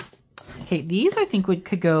nice. Okay, these I think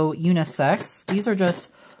could go unisex. These are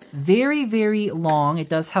just very, very long. It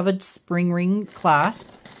does have a spring ring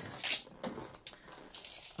clasp.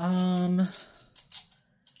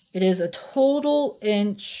 It is a total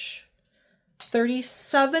inch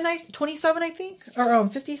 27, 27, I think, or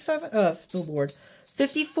 57, oh Lord,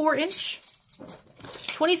 54 inch,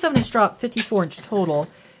 27 inch drop, 54 inch total.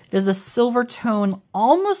 It is a silver tone,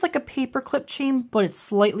 almost like a paper clip chain, but it's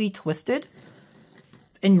slightly twisted.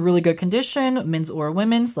 In really good condition, men's or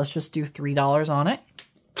women's. Let's just do $3 on it.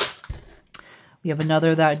 We have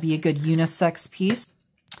another that would be a good unisex piece.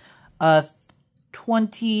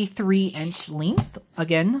 23 inch length.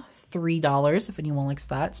 Again, $3 if anyone likes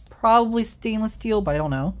that. It's probably stainless steel, but I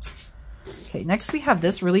don't know. Okay, next we have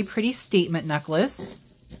this really pretty statement necklace.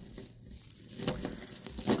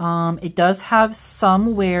 It does have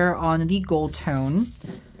some wear on the gold tone,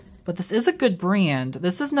 but this is a good brand.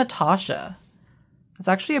 This is Natasha. It's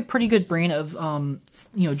actually a pretty good brand of,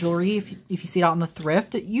 you know, jewelry. If you see it out in the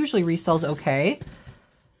thrift, it usually resells okay.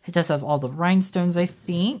 It does have all the rhinestones, I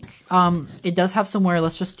think. It does have some wear.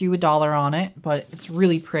 Let's just do $1 on it, but it's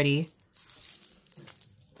really pretty.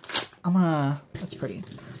 That's pretty.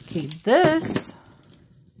 Okay, this.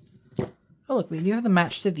 Oh, look, we do have the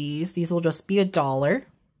match to these. These will just be $1.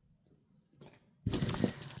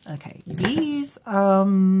 Okay, these,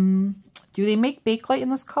 do they make Bakelite in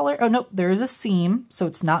this color? Oh, nope, there is a seam, so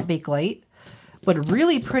it's not Bakelite. But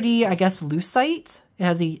really pretty, I guess, lucite. It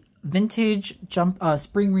has a vintage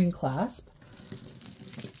spring ring clasp.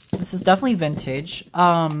 This is definitely vintage.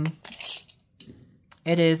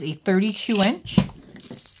 It is a 32 inch. I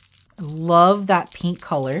love that pink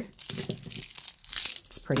color.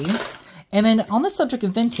 pretty. And then on the subject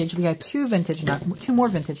of vintage, we have two more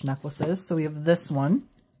vintage necklaces. So we have this one.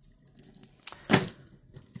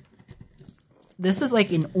 This is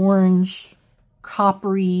like an orange,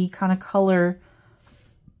 coppery kind of color.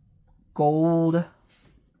 Gold.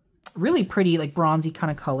 Really pretty, like bronzy kind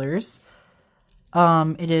of colors.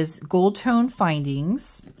 It is gold tone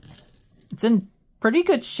findings. It's in pretty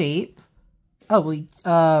good shape. Oh, it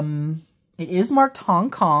is marked Hong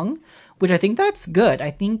Kong, which I think that's good.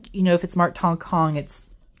 I think, you know, if it's marked Hong Kong, it's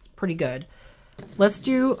pretty good. Let's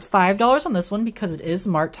do $5 on this one because it is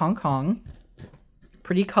marked Hong Kong.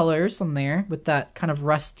 Pretty colors on there with that kind of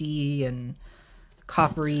rusty and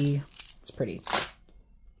coppery. It's pretty.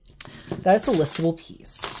 That's a listable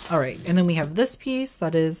piece. All right, and then we have this piece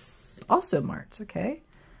that is also marked, okay?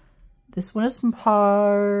 This one is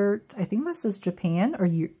marked, I think this is Japan or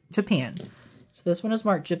Japan. So this one is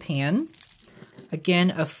marked Japan.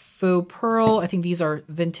 Again, a faux pearl. I think these are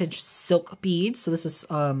vintage silk beads. So this is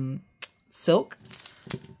silk.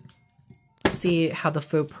 Let's see how the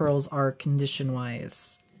faux pearls are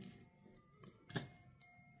condition-wise.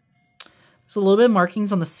 There's a little bit of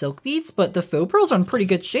markings on the silk beads, but the faux pearls are in pretty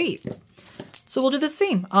good shape. So we'll do the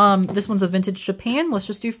same. This one's a vintage Japan. Let's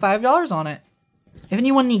just do $5 on it. If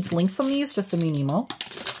anyone needs links on these, just send me an email.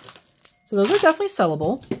 So those are definitely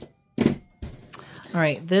sellable. All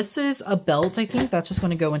right, this is a belt, I think. That's just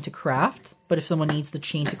going to go into craft. But if someone needs the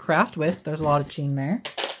chain to craft with, there's a lot of chain there.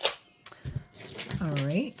 All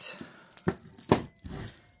right.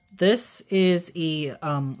 This is a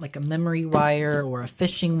like a memory wire or a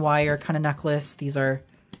fishing wire kind of necklace. These are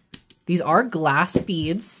glass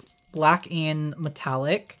beads, black and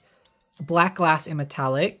metallic, black glass and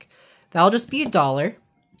metallic. That'll just be $1. Probably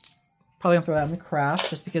gonna throw that in the craft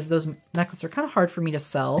just because those necklaces are kind of hard for me to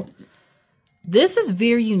sell. This is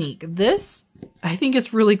very unique. This, I think,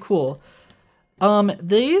 is really cool.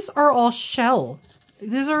 These are all shell.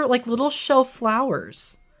 These are like little shell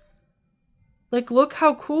flowers. Like, look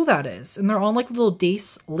how cool that is. And they're all like little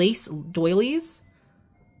lace doilies.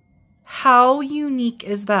 How unique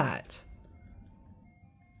is that?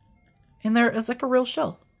 And it's like a real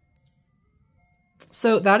shell.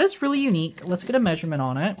 So that is really unique. Let's get a measurement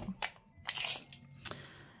on it.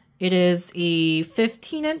 It is a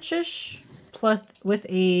 15 inch-ish plus with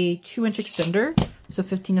a 2-inch extender. So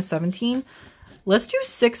 15 to 17. Let's do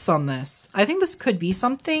 6 on this. I think this could be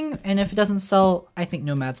something. And if it doesn't sell, I think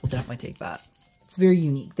Nomads will definitely take that. It's very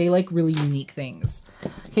unique. They like really unique things.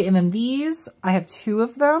 Okay, and then these, I have 2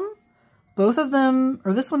 of them. Both of them,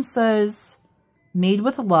 or this one says made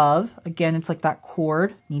with love. Again, it's like that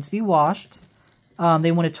cord needs to be washed.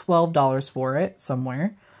 They wanted $12 for it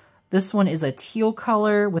somewhere. This one is a teal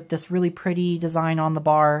color with this really pretty design on the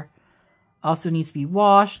bar. Also needs to be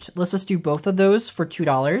washed. Let's just do both of those for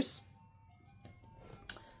 $2.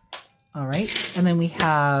 All right, and then we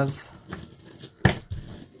have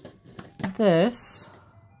this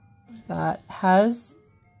that has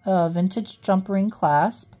a vintage jump ring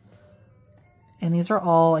clasp. And these are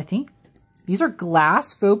all, I think, these are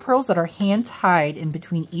glass faux pearls that are hand tied in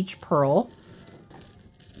between each pearl.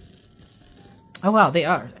 Oh, wow, they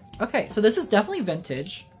are. Okay, so this is definitely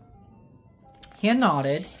vintage. Hand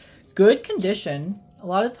knotted. Good condition. A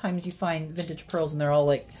lot of times you find vintage pearls and they're all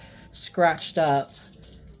like scratched up.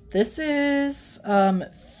 This is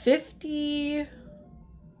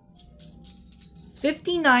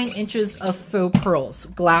 59 inches of faux pearls.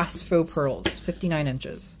 Glass faux pearls. 59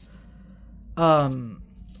 inches.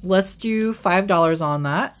 Let's do $5 on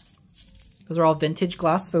that. Those are all vintage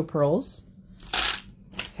glass faux pearls.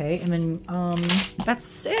 Okay, and then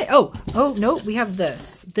that's it. Oh no, we have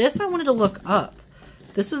this. This I wanted to look up.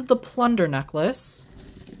 This is the plunder necklace.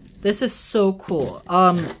 This is so cool.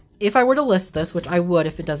 If I were to list this, which I would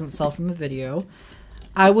if it doesn't sell from the video,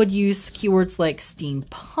 I would use keywords like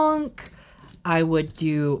steampunk. I would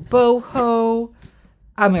do boho.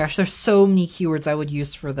 Oh my gosh, there's so many keywords I would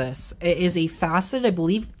use for this. It is a faceted, I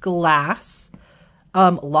believe, glass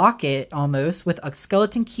locket almost with a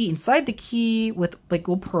skeleton key inside the key with like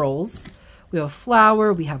little pearls. We have a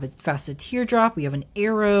flower. We have a faceted teardrop. We have an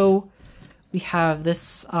arrow. We have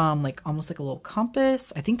this like almost like a little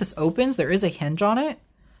compass. I think this opens. There is a hinge on it.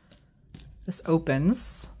 This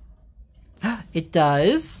opens. It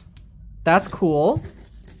does. That's cool.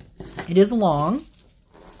 It is long.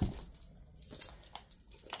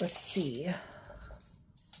 Let's see.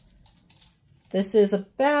 This is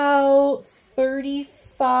about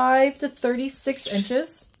 35 to 36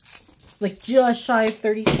 inches. Like just shy of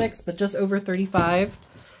 36, but just over 35.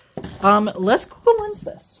 Let's Google Lens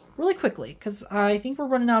this really quickly because I think we're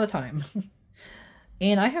running out of time.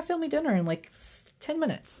 And I have family dinner in like 10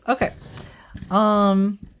 minutes. Okay.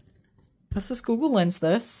 Let's just Google Lens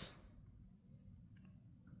this.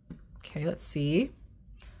 Okay, let's see.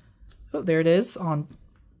 Oh, there it is on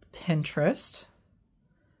Pinterest.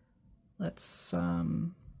 Let's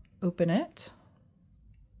open it.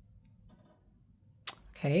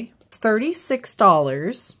 Okay, it's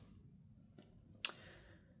 $36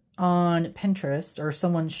 on Pinterest, or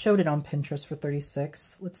someone showed it on Pinterest for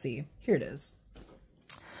 $36. Let's see, here it is.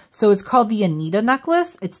 So it's called the Anita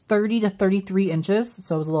necklace. It's 30 to 33 inches,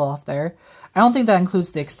 so I was a little off there. I don't think that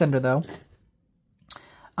includes the extender though.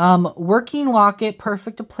 Working locket,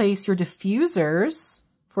 perfect to place your diffusers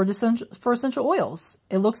for essential oils.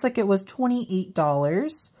 It looks like it was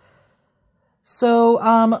 $28. So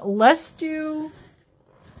let's do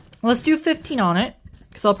 15 on it,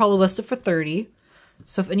 because I'll probably list it for 30.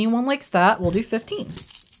 So if anyone likes that, we'll do 15.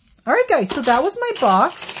 All right, guys, so that was my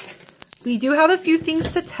box. We do have a few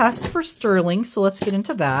things to test for sterling, so let's get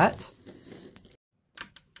into that.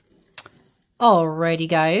 Alrighty,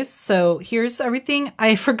 guys, so here's everything.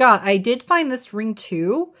 I forgot, I did find this ring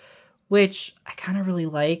too, which I kind of really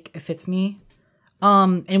like. It fits me.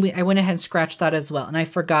 And I went ahead and scratched that as well, and I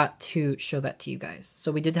forgot to show that to you guys.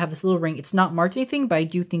 So we did have this little ring. It's not marked anything, but I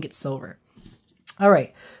do think it's silver. All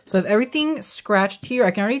right, so I have everything scratched here.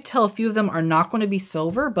 I can already tell a few of them are not going to be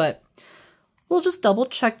silver, but we'll just double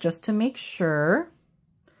check just to make sure.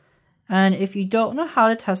 And if you don't know how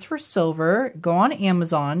to test for silver, go on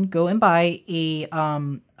Amazon, go and buy a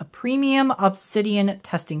premium obsidian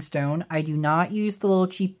testing stone. I do not use the little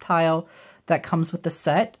cheap tile that comes with the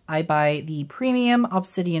set. I buy the premium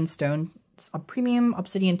obsidian stone. It's a premium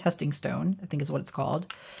obsidian testing stone, I think is what it's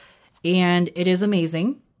called. And it is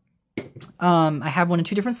amazing. I have one in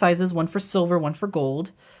 2 different sizes, one for silver, one for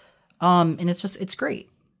gold. And it's great.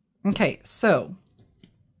 Okay, so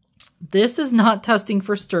this is not testing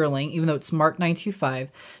for sterling, even though it's marked 925.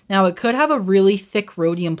 Now, it could have a really thick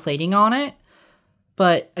rhodium plating on it,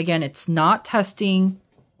 but again, it's not testing.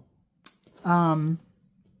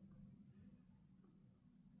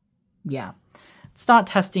 Yeah, it's not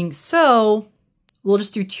testing. So we'll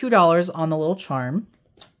just do $2 on the little charm.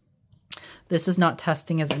 This is not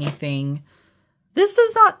testing as anything. This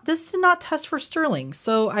did not test for sterling.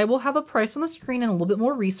 So I will have a price on the screen and a little bit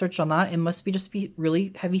more research on that. It must be just be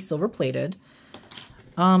really heavy silver plated.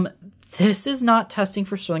 This is not testing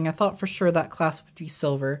for sterling. I thought for sure that clasp would be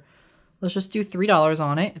silver. Let's just do $3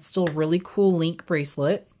 on it. It's still a really cool link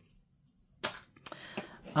bracelet.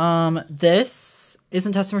 This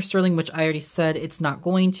isn't testing for sterling, which I already said it's not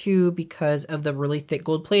going to because of the really thick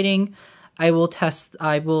gold plating. I will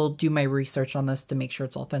do my research on this to make sure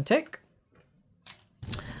it's authentic.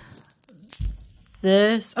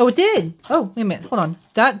 Oh, it did. Oh, wait a minute. Hold on.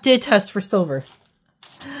 That did test for silver.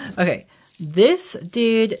 Okay. This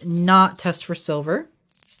did not test for silver.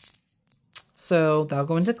 So that'll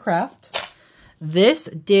go into craft. This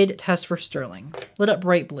did test for sterling. Lit up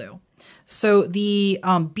bright blue. So the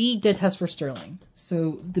B did test for sterling.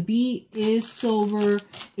 So the B is silver.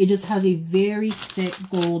 It just has a very thick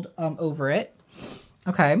gold over it.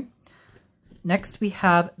 Okay. Next we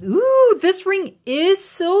have, ooh, this ring is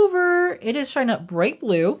silver. It is shining up bright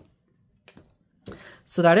blue.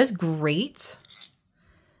 So that is great.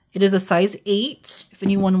 It is a size 8. If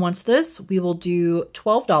anyone wants this, we will do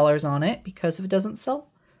 $12 on it because if it doesn't sell,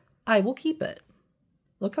 I will keep it.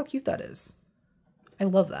 Look how cute that is. I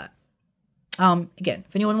love that. Again,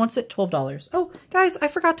 if anyone wants it, $12. Oh, guys, I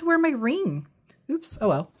forgot to wear my ring. Oops. Oh,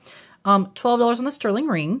 well. $12 on the sterling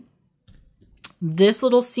ring. This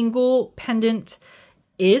little single pendant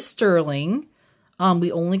is sterling.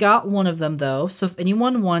 We only got one of them though. So if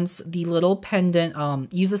anyone wants the little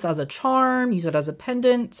pendant, use this as a charm, use it as a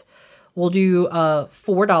pendant, we'll do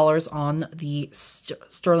 $4 on the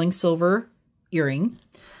sterling silver earring.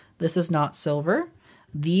 This is not silver.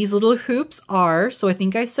 These little hoops are, so I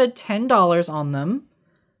think I said $10 on them.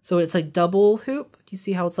 So it's a double hoop. Do you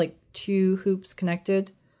see how it's like 2 hoops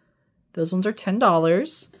connected? Those ones are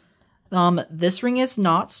 $10. This ring is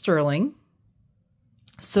not sterling.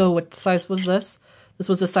 So what size was this? This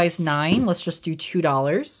was a size 9. Let's just do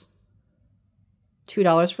 $2.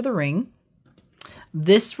 $2 for the ring.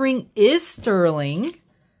 This ring is sterling.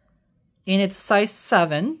 And it's size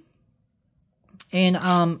 7. And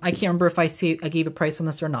I can't remember if I gave a price on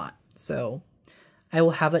this or not. So I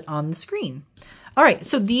will have it on the screen. All right,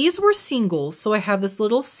 so these were singles. So I have this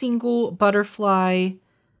little single butterfly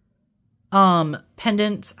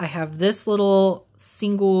pendant. I have this little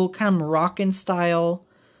single kind of Moroccan style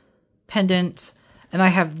pendant. And I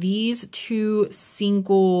have these 2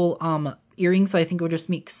 single earrings. I think it would just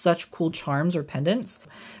make such cool charms or pendants.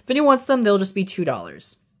 If anyone wants them, they'll just be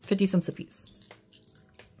 $2. 50 cents a piece.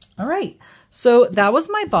 All right. So that was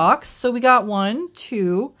my box. So we got 1,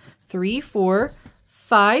 2, 3, 4,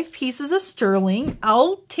 5 pieces of sterling.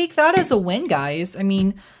 I'll take that as a win, guys. I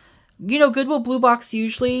mean, you know, Goodwill BlueBox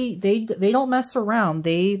usually they don't mess around.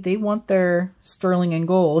 They want their sterling and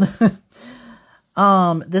gold.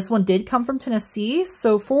 This one did come from Tennessee.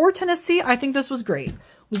 So for Tennessee, I think this was great.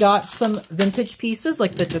 We got some vintage pieces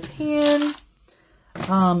like the Japan,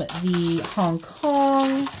 the Hong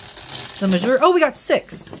Kong, the Missouri. Oh, we got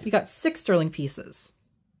 6. We got 6 sterling pieces.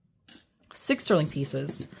 6 sterling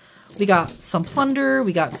pieces. We got some plunder.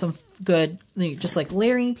 We got some good, just like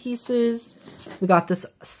layering pieces. We got this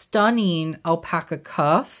stunning alpaca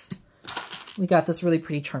cuff. We got this really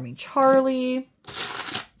pretty charming Charlie.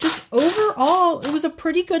 Just overall, it was a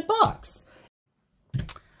pretty good box.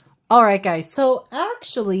 All right, guys. So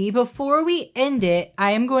actually, before we end it,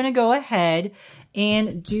 I am going to go ahead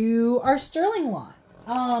and do our sterling lot.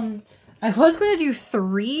 I was going to do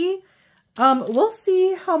 3. We'll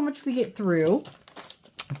see how much we get through.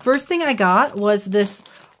 First thing I got was this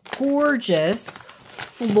gorgeous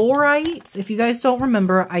fluorite. If you guys don't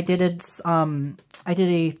remember, I did a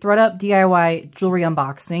Thredup DIY jewelry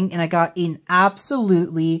unboxing, and I got an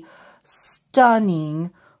absolutely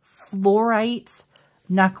stunning fluorite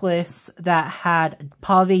necklace that had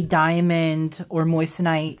pave diamond or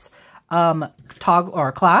moissanite toggle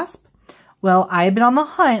or clasp. Well, I had been on the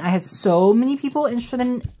hunt. I had so many people interested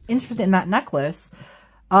in that necklace,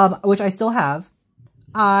 which I still have.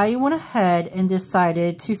 I went ahead and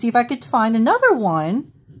decided to see if I could find another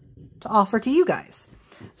one to offer to you guys.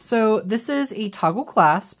 So this is a toggle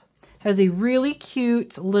clasp. Has a really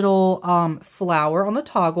cute little flower on the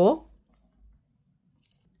toggle.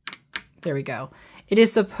 There we go. It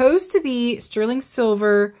is supposed to be sterling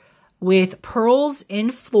silver with pearls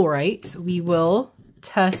in fluorite. We will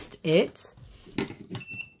test it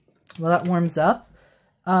while that warms up.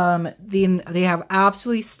 Then they have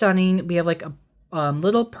absolutely stunning. We have like a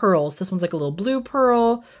little pearls. This one's like a little blue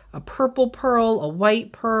pearl, a purple pearl, a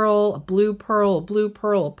white pearl, a blue pearl, a blue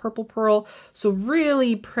pearl, a purple pearl. So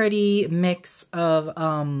really pretty mix of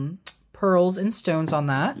pearls and stones on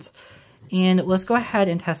that. And let's go ahead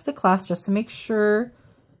and test the clasp just to make sure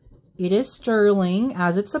it is sterling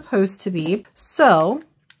as it's supposed to be. So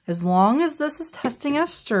as long as this is testing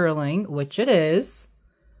as sterling, which it is,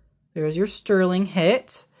 there's your sterling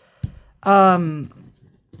hit.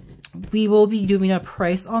 We will be doing a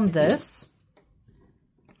price on this.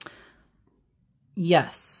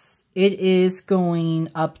 Yes, it is going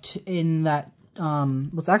up to in that,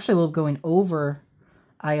 it's actually a little going over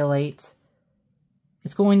iolite.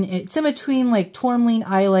 It's in between like tourmaline,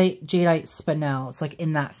 iolite, jadeite, spinel. It's like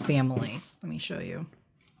in that family. Let me show you.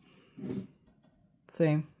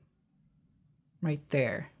 See? Right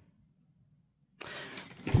there.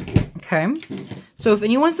 Okay, so if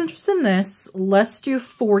anyone's interested in this, let's do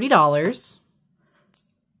 $40.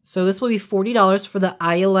 So this will be $40 for the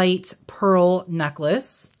iolite pearl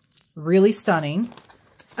necklace. Really stunning.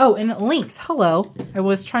 Oh, and length. Hello. I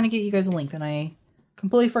was trying to get you guys a length and I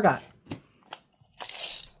completely forgot.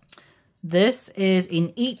 This is an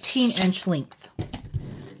 18-inch length.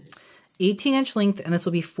 18-inch length, and this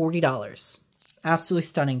will be $40. Absolutely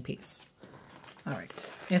stunning piece. All right.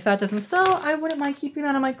 If that doesn't sell, I wouldn't mind keeping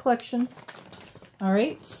that in my collection. All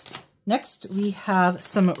right. Next, we have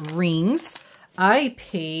some rings. I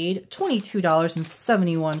paid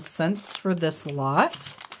 $22.71 for this lot.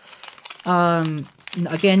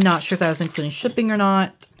 Again, not sure if that was including shipping or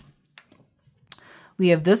not. We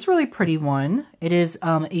have this really pretty one. It is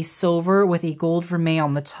a silver with a gold vermeil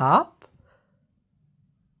on the top.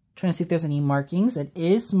 Trying to see if there's any markings. It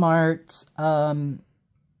is marked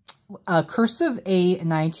cursive A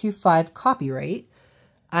 925 copyright.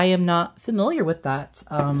 I am not familiar with that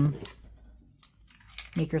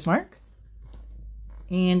maker's mark.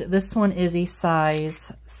 And this one is a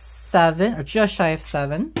size 7, or just shy of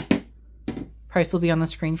 7. Price will be on the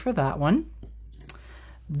screen for that one.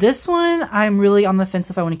 This one, I'm really on the fence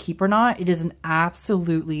if I want to keep or not. It is an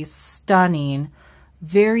absolutely stunning,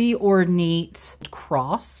 very ornate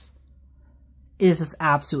cross. It is just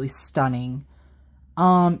absolutely stunning.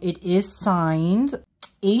 It is signed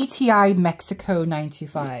ATI Mexico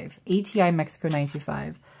 925. ATI Mexico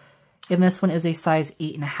 925. And this one is a size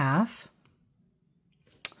 8.5.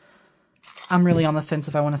 I'm really on the fence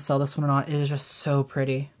if I want to sell this one or not. It is just so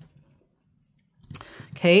pretty.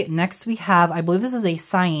 Okay, next we have, I believe this is a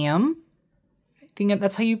Siam. I think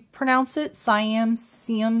that's how you pronounce it. Siam.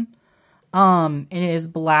 It is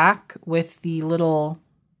black with the little,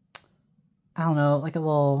 I don't know, like a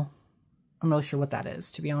little, I'm not sure what that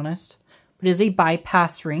is, to be honest. But it is a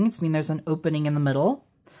bypass ring. It's mean there's an opening in the middle.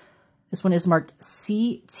 This one is marked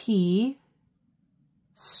CT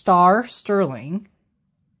star sterling.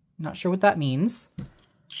 Not sure what that means.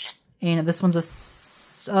 And this one's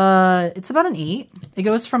it's about an 8. It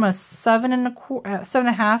goes from a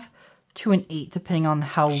 7.25 to an 8, depending on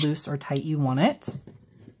how loose or tight you want it.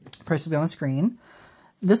 Price will be on the screen.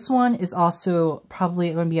 This one is also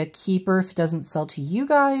probably going to be a keeper if it doesn't sell to you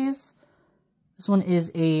guys. This one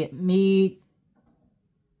is a made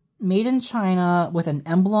in China with an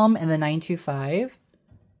emblem and the 925.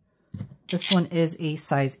 This one is a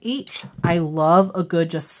size 8. I love a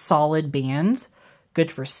good, just solid band.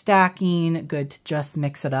 Good for stacking, good to just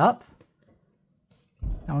mix it up.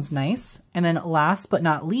 That one's nice. And then last but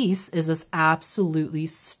not least is this absolutely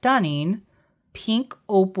stunning pink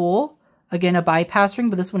opal. Again, a bypass ring,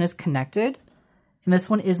 but this one is connected. And this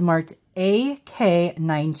one is marked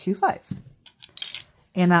AK925.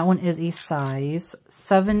 And that one is a size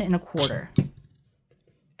 7.25.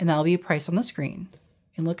 And that'll be priced on the screen.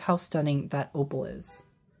 And look how stunning that opal is.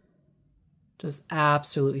 Just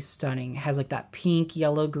absolutely stunning. It has like that pink,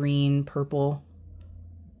 yellow, green, purple.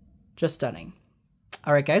 Just stunning.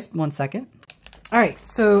 All right, guys, 1 second. All right,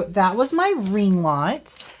 so that was my ring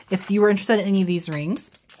lot. If you were interested in any of these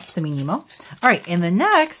rings, send me an email. All right, and then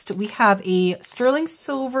next we have a sterling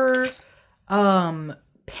silver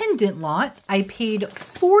pendant lot. I paid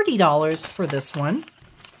 $40 for this one.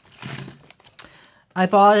 I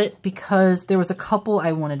bought it because there was a couple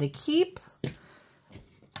I wanted to keep.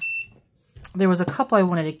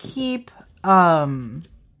 And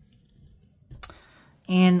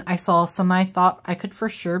I saw some I thought I could for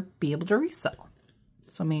sure be able to resell.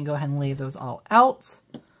 So I'm going to go ahead and lay those all out.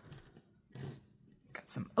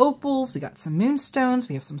 Got some opals. We got some moonstones.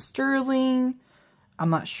 We have some sterling. I'm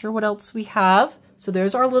not sure what else we have. So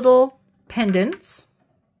there's our little pendants.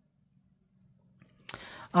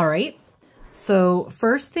 All right. So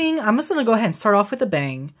first thing, I'm just going to go ahead and start off with a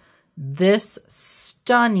bang. This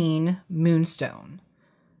stunning moonstone.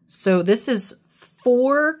 So this is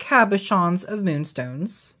 4 cabochons of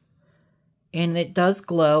moonstones. And it does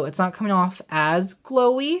glow. It's not coming off as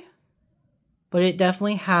glowy, but it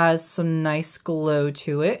definitely has some nice glow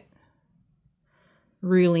to it.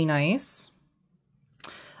 Really nice.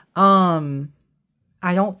 I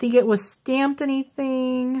don't think it was stamped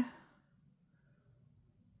anything,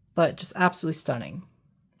 but just absolutely stunning.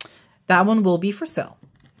 That one will be for sale.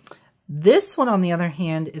 This one, on the other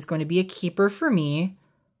hand, is going to be a keeper for me.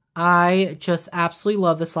 I just absolutely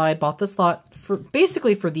love this lot. I bought this lot for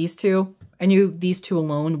basically for these two. I knew these two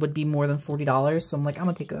alone would be more than $40, so I'm like, I'm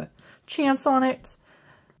going to take a chance on it.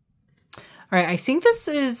 All right, I think this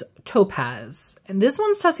is topaz. And this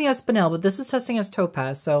one's testing as spinel, but this is testing as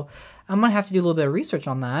topaz, so I'm going to have to do a little bit of research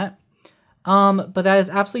on that. But that is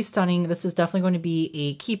absolutely stunning. This is definitely going to be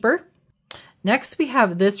a keeper. Next, we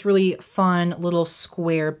have this really fun little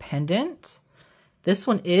square pendant. This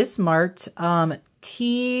one is marked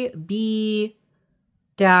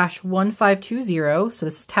TB-1520, so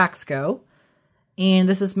this is Taxco. And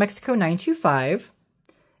this is Mexico 925.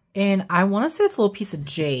 And I want to say it's a little piece of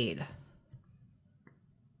jade.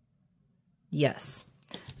 Yes.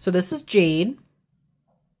 So this is jade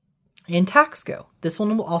in Taxco. This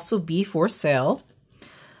one will also be for sale.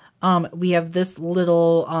 We have this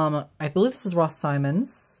little, I believe this is Ross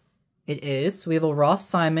Simons. It is. So we have a Ross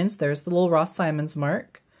Simons. There's the little Ross Simons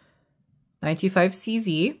mark. 925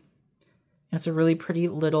 CZ. And it's a really pretty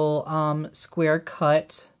little square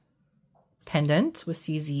cut pendant with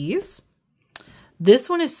CZs. This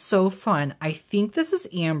one is so fun. I think this is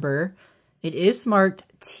amber. It is marked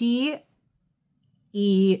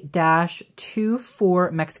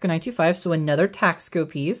TE-24 Mexico 925. So another Taxco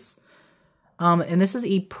piece. And this is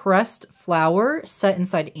a pressed flower set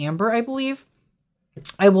inside amber, I believe.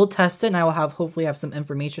 I will test it and I will hopefully have some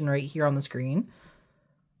information right here on the screen.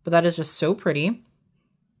 But that is just so pretty.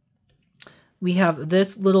 We have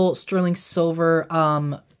this little sterling silver,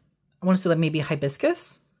 I want to say like maybe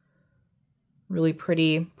hibiscus. Really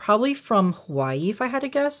pretty. Probably from Hawaii if I had to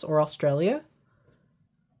guess, or Australia.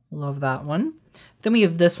 Love that one. Then we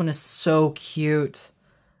have this one is so cute.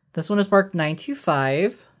 This one is marked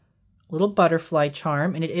 925. Little butterfly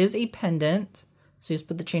charm, and it is a pendant. So you just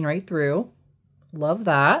put the chain right through. Love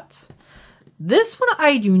that. This one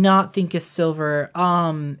I do not think is silver.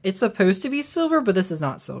 It's supposed to be silver, but this is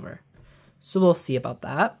not silver. So we'll see about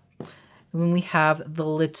that. And then we have the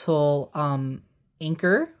little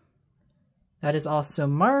anchor. That is also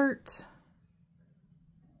marked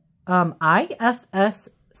IFS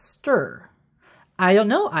Stir. I don't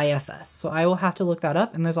know IFS, so I will have to look that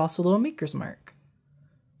up. And there's also a little maker's mark.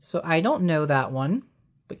 So I don't know that one,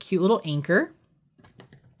 but cute little anchor.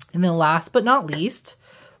 And then last but not least,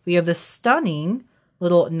 we have this stunning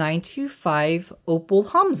little 925 opal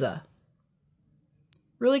Hamza.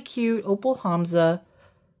 Really cute opal Hamza.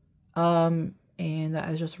 And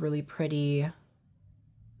that is just really pretty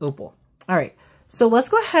opal. All right, so let's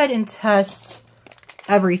go ahead and test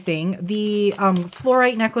everything. The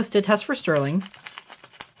fluorite necklace did test for sterling.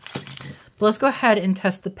 But let's go ahead and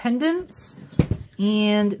test the pendants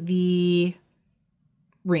and the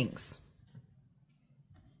rings.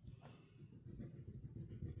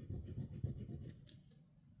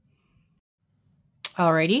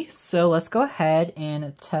 Alrighty, so let's go ahead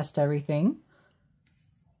and test everything.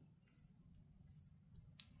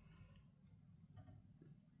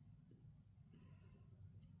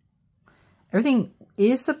 Everything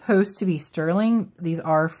is supposed to be sterling. These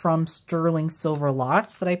are from sterling silver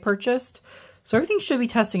lots that I purchased. So everything should be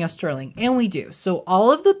testing as sterling, and we do. So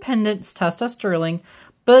all of the pendants test as sterling,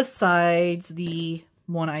 besides the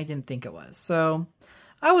one I didn't think it was. So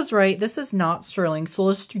I was right. This is not sterling. So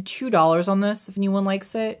let's do $2 on this if anyone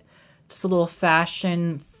likes it. Just a little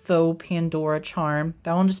fashion faux Pandora charm.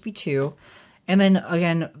 That one just be $2. And then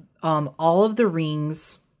again, all of the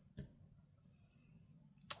rings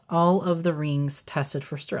tested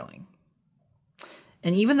for sterling.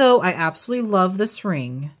 And even though I absolutely love this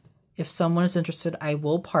ring, if someone is interested, I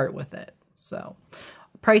will part with it. So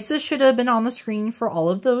prices should have been on the screen for all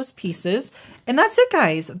of those pieces. And that's it,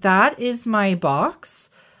 guys. That is my box.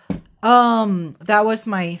 That was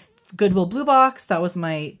my Goodwill Blue Box. That was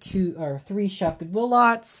my 2 or 3 ShopGoodwill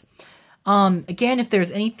lots. Again, if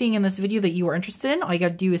there's anything in this video that you are interested in, all you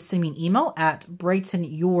gotta do is send me an email at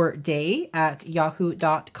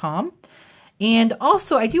BrytenYourDay@yahoo.com. And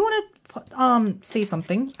also, I do want to say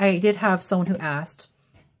something. I did have someone who asked.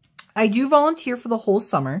 I do volunteer for the whole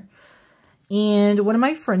summer. And one of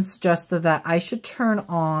my friends suggested that I should turn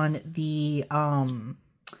on the,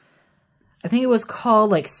 I think it was called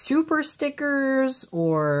like super stickers,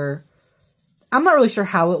 or I'm not really sure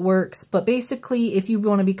how it works, but basically if you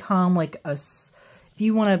want to become like if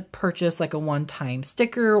you want to purchase like a one-time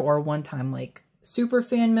sticker or one-time like super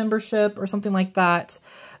fan membership or something like that,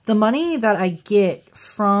 the money that I get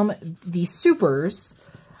from the supers,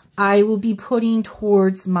 I will be putting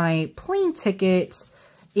towards my plane ticket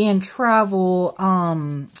and travel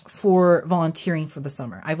for volunteering for the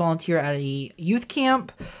summer. I volunteer at a youth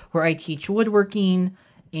camp where I teach woodworking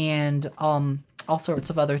and all sorts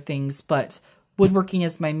of other things, but woodworking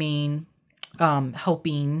is my main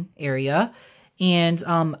helping area, and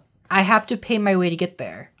I have to pay my way to get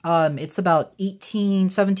there. It's about 17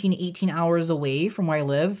 to 18 hours away from where I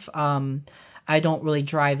live. I don't really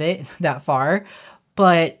drive it that far,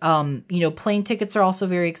 but you know, plane tickets are also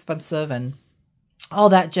very expensive and all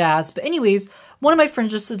that jazz. But anyways, one of my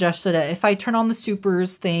friends just suggested that if I turn on the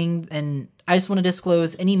supers thing, and I just want to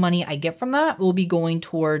disclose any money I get from that will be going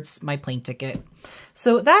towards my plane ticket.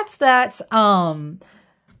 So that's that.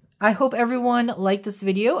 I hope everyone liked this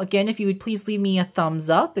video. Again, if you would please leave me a thumbs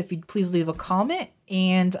up, if you'd please leave a comment,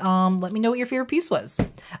 and let me know what your favorite piece was.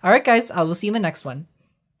 All right, guys, I will see you in the next one.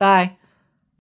 Bye.